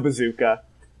 And he has a bazooka.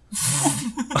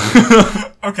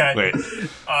 Okay. Wait.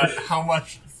 How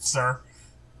much, sir?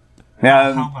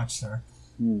 How much, sir?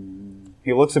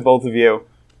 He looks at both of you,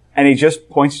 and he just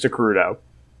points to Gerudo.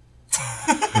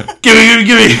 Give me!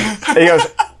 And he goes...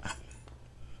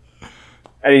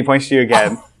 And he points to you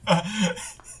again.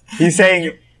 He's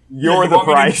saying, you're the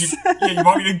price. You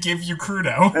want me to give you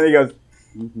Gerudo? And he goes...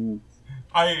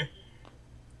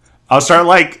 I'll start,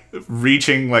 like,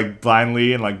 reaching, like,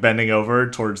 blindly and, like, bending over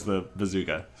towards the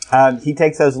bazooka. He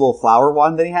takes his little flower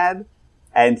wand that he had,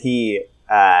 and he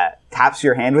taps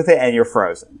your hand with it, and you're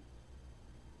frozen.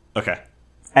 Okay.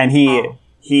 And he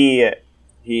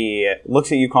looks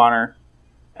at you, Connor,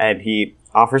 and he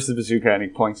offers the bazooka, and he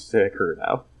points to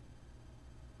Gerudo.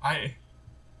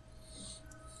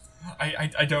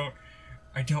 I don't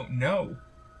know.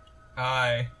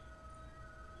 I'm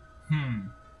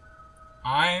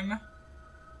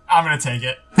gonna take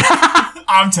it.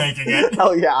 I'm taking it.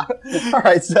 Hell yeah.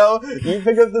 Alright, so you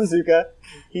pick up the bazooka,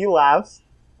 he laughs,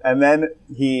 and then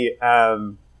he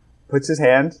puts his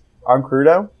hand on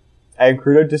Crudo, and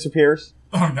Crudo disappears.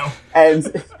 Oh no.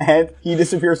 And he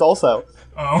disappears also.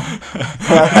 Oh.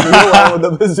 You alone with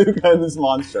the bazooka and this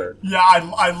monster. Yeah,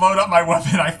 I load up my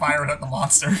weapon, I fire it at the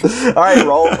monster. Alright,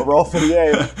 roll for the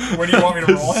aim. What do you want me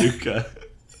to roll? Bazooka.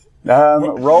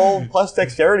 Roll plus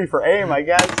dexterity for aim, I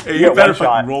guess. Hey, you better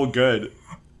fucking roll good.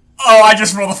 Oh, I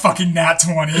just rolled a fucking nat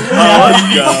 20.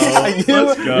 Let's go.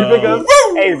 Let's go. You pick up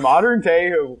a modern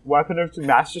day weapon of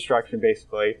mass destruction,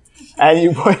 basically, and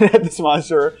you point it at this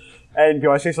monster, and do you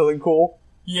want to say something cool?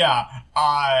 Yeah,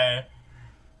 I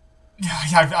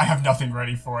have nothing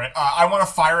ready for it. I want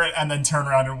to fire it and then turn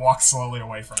around and walk slowly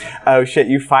away from it. Oh shit,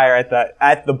 you fire at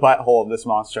the butthole of this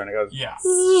monster, and it goes, yeah,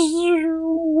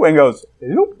 and goes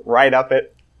right up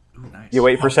it. Ooh, nice. You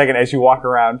wait for a second as you walk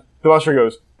around. The monster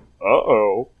goes,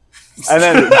 uh-oh. And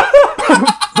then,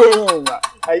 boom,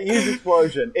 a huge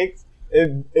explosion. It's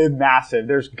massive.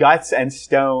 There's guts and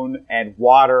stone and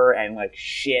water and, like,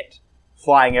 shit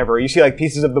flying everywhere. You see, like,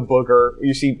 pieces of the booger.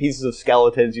 You see pieces of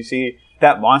skeletons. You see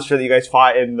that monster that you guys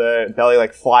fought in the belly,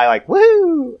 like, fly, like,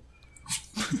 woo!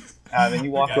 And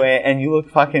you walk away, and you look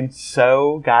fucking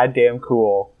so goddamn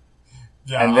cool.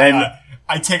 Yeah, and then...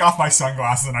 I take off my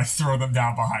sunglasses and I throw them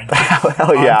down behind me.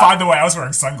 Hell yeah. By the way, I was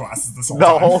wearing sunglasses this whole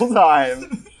time. The whole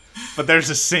time. But there's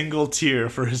a single tear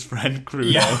for his friend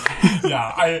Crudo.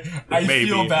 Yeah, I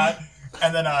feel bad.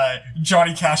 And then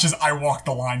Johnny Cash's I Walk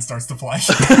the Line starts to play.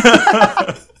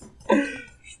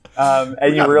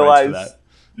 And you realize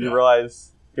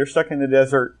you're stuck in the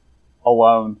desert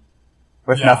alone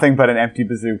with nothing but an empty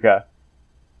bazooka.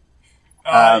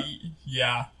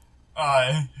 Yeah.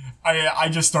 I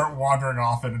just start wandering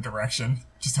off in a direction,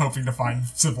 just hoping to find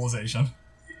civilization.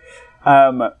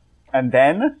 And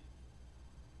then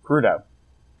Crudo,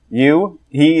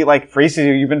 he like freezes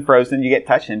you. You've been frozen. You get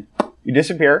touched, and you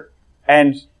disappear,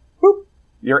 and whoop,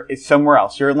 you're somewhere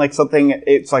else. You're in like something.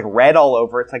 It's like red all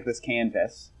over. It's like this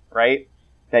canvas, right?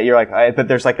 That you're like, but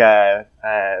there's like a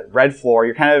red floor.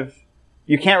 You can't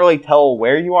really tell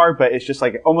where you are, but it's just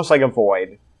like almost like a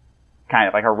void, kind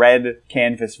of like a red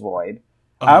canvas void.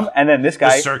 And then this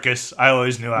guy... The circus. I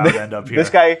always knew I would end up here. This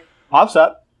guy pops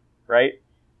up, right?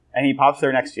 And he pops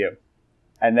there next to you.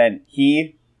 And then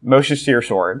he motions to your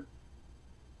sword.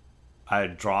 I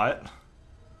draw it.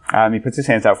 He puts his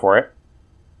hands out for it.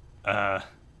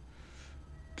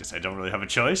 Guess I don't really have a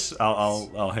choice.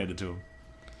 I'll hand it to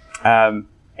him.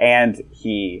 And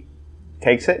he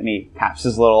takes it and he taps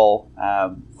his little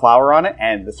flower on it,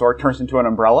 and the sword turns into an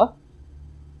umbrella.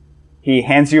 He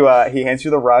hands you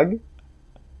the rug.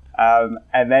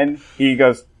 And then he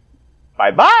goes,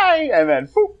 bye-bye, and then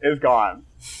poof, it's gone.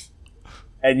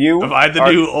 And you am I the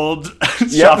new old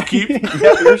shopkeep?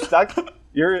 Yep, you're stuck.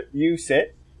 You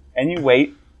sit and you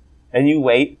wait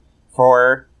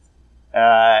for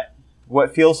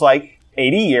what feels like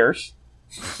 80 years.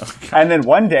 Okay. And then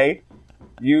one day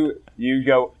you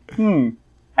go, and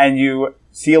you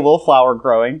see a little flower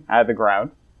growing out of the ground.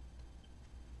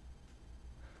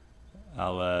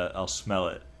 I'll smell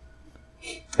it.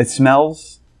 It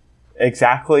smells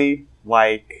exactly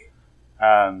like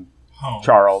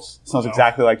Charles. It smells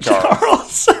exactly like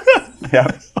Charles. Yeah.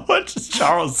 What does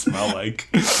Charles smell like?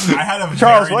 I had a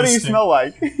Charles, what do you smell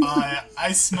like?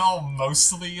 I smell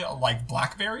mostly like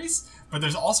blackberries, but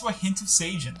there's also a hint of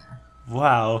sage in there.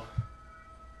 Wow.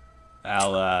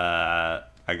 I'll I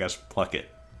guess pluck it.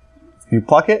 You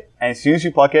pluck it, and as soon as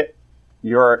you pluck it,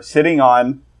 you're sitting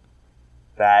on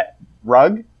that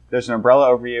rug. There's an umbrella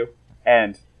over you.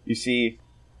 And you see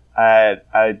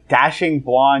a dashing,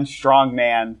 blonde, strong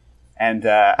man and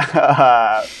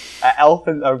a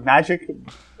magic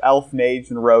elf mage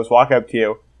in rows walk up to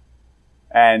you.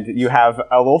 And you have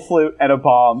a little flute and a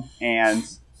bomb and...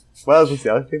 What else was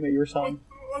the other thing that you were selling?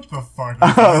 What the fuck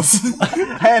is this?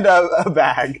 And a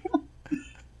bag.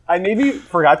 I maybe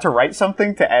forgot to write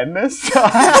something to end this.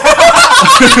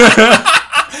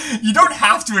 You don't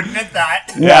have to admit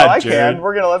that. No, I can.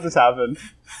 We're going to let this happen.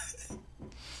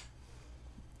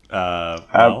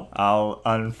 Well, I'll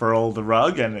unfurl the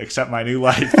rug and accept my new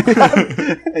life.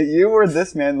 You were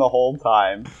this man the whole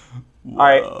time. Whoa. All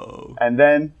right, and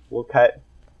then we'll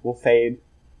fade,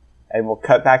 and we'll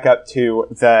cut back up to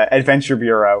the Adventure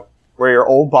Bureau, where your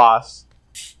old boss...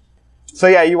 So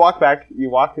yeah, you appear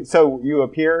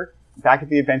back at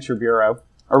the Adventure Bureau,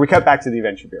 or we cut back to the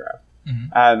Adventure Bureau.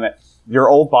 Mm-hmm. Your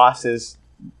old boss is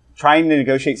trying to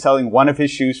negotiate selling one of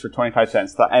his shoes for 25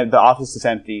 cents. The office is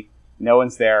empty. No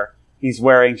one's there. He's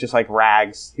wearing just like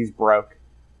rags. He's broke.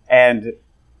 And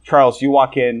Charles, you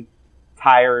walk in,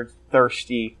 tired,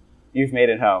 thirsty. You've made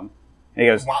it home. And he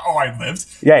goes, wow, oh, I lived?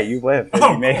 Yeah, you lived.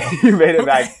 Oh, you made it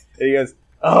back. And he goes,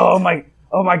 oh my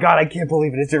God, I can't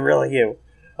believe it. Is it really you?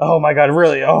 Oh my God,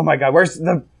 really? Oh my God, where's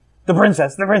the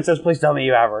princess? The princess, please tell me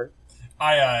you have her.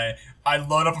 I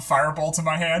load up a firebolt in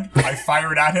my hand. I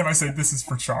fire it at him. I say, this is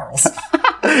for Charles.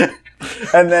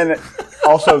 And then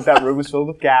also that room is filled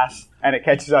with gas and it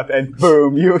catches up and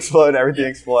boom, you explode. Everything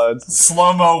explodes.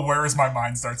 Slow-mo, Where Is My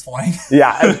Mind starts playing.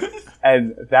 Yeah.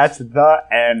 And that's the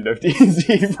end of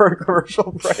D&D for a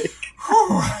commercial break.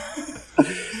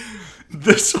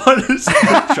 This one is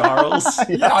for Charles.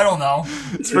 Yeah, I don't know.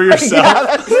 It's for yourself. Yeah,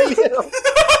 that's for you.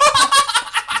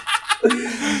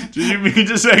 Did you mean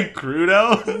to say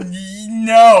Crudo?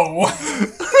 No.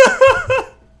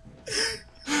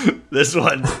 This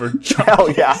one's for Charles.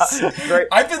 Hell yeah. Great.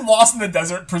 I've been lost in the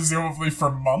desert presumably for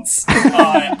months.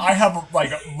 I have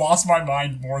lost my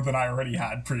mind more than I already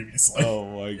had previously. Oh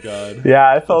my God.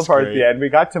 Yeah, it fell That's apart great. at the end. We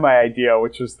got to my idea,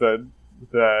 which was the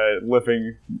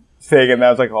living thing, and I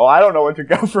was like, well, I don't know where to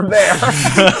go from there.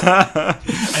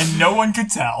 And no one could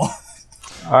tell.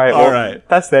 All right.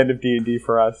 That's the end of D&D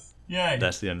for us. Yay.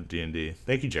 That's the end of D&D.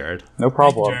 Thank you, Jared. No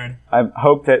problem. Jared. I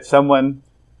hope that someone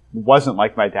wasn't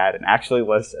like my dad and actually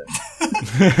listened.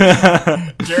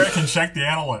 Jared can check the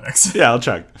analytics. Yeah, I'll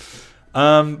check.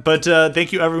 But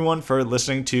thank you, everyone, for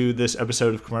listening to this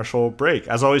episode of Commercial Break.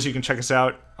 As always, you can check us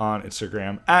out on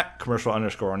Instagram at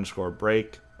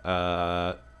commercial__break.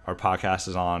 Our podcast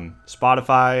is on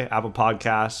Spotify, Apple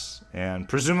Podcasts, and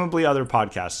presumably other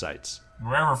podcast sites.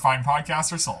 Wherever fine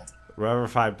podcasts are sold. Wherever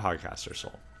fine podcasts are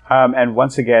sold. And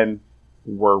once again,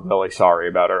 we're really sorry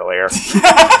about earlier.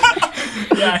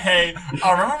 Yeah, hey,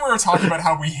 remember we were talking about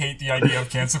how we hate the idea of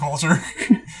cancel culture?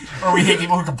 Or we hate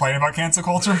people who complain about cancel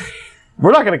culture?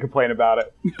 We're not going to complain about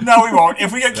it. No, we won't.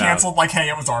 If we get canceled, hey,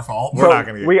 it was our fault. We're not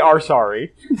going to. We are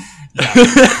sorry. Yeah.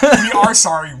 We are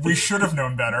sorry. We should have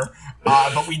known better.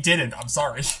 But we didn't. I'm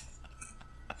sorry.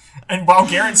 And while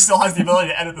Garrett still has the ability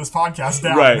to edit this podcast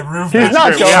down Right. and remove He's that,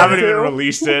 not We going haven't to. even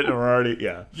released it, and we're already,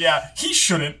 yeah. yeah, he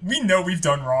shouldn't. We know we've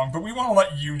done wrong, but we want to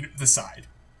let you decide.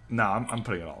 No, I'm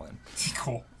putting it all in.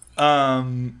 Cool.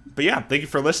 But yeah, thank you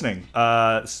for listening. This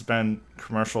has been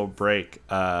Commercial Break.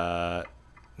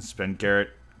 This has been Garrett,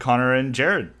 Connor, and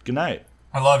Jared. Good night.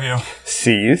 I love you.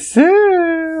 See you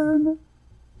soon.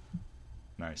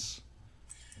 Nice.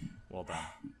 Well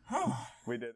done. We did.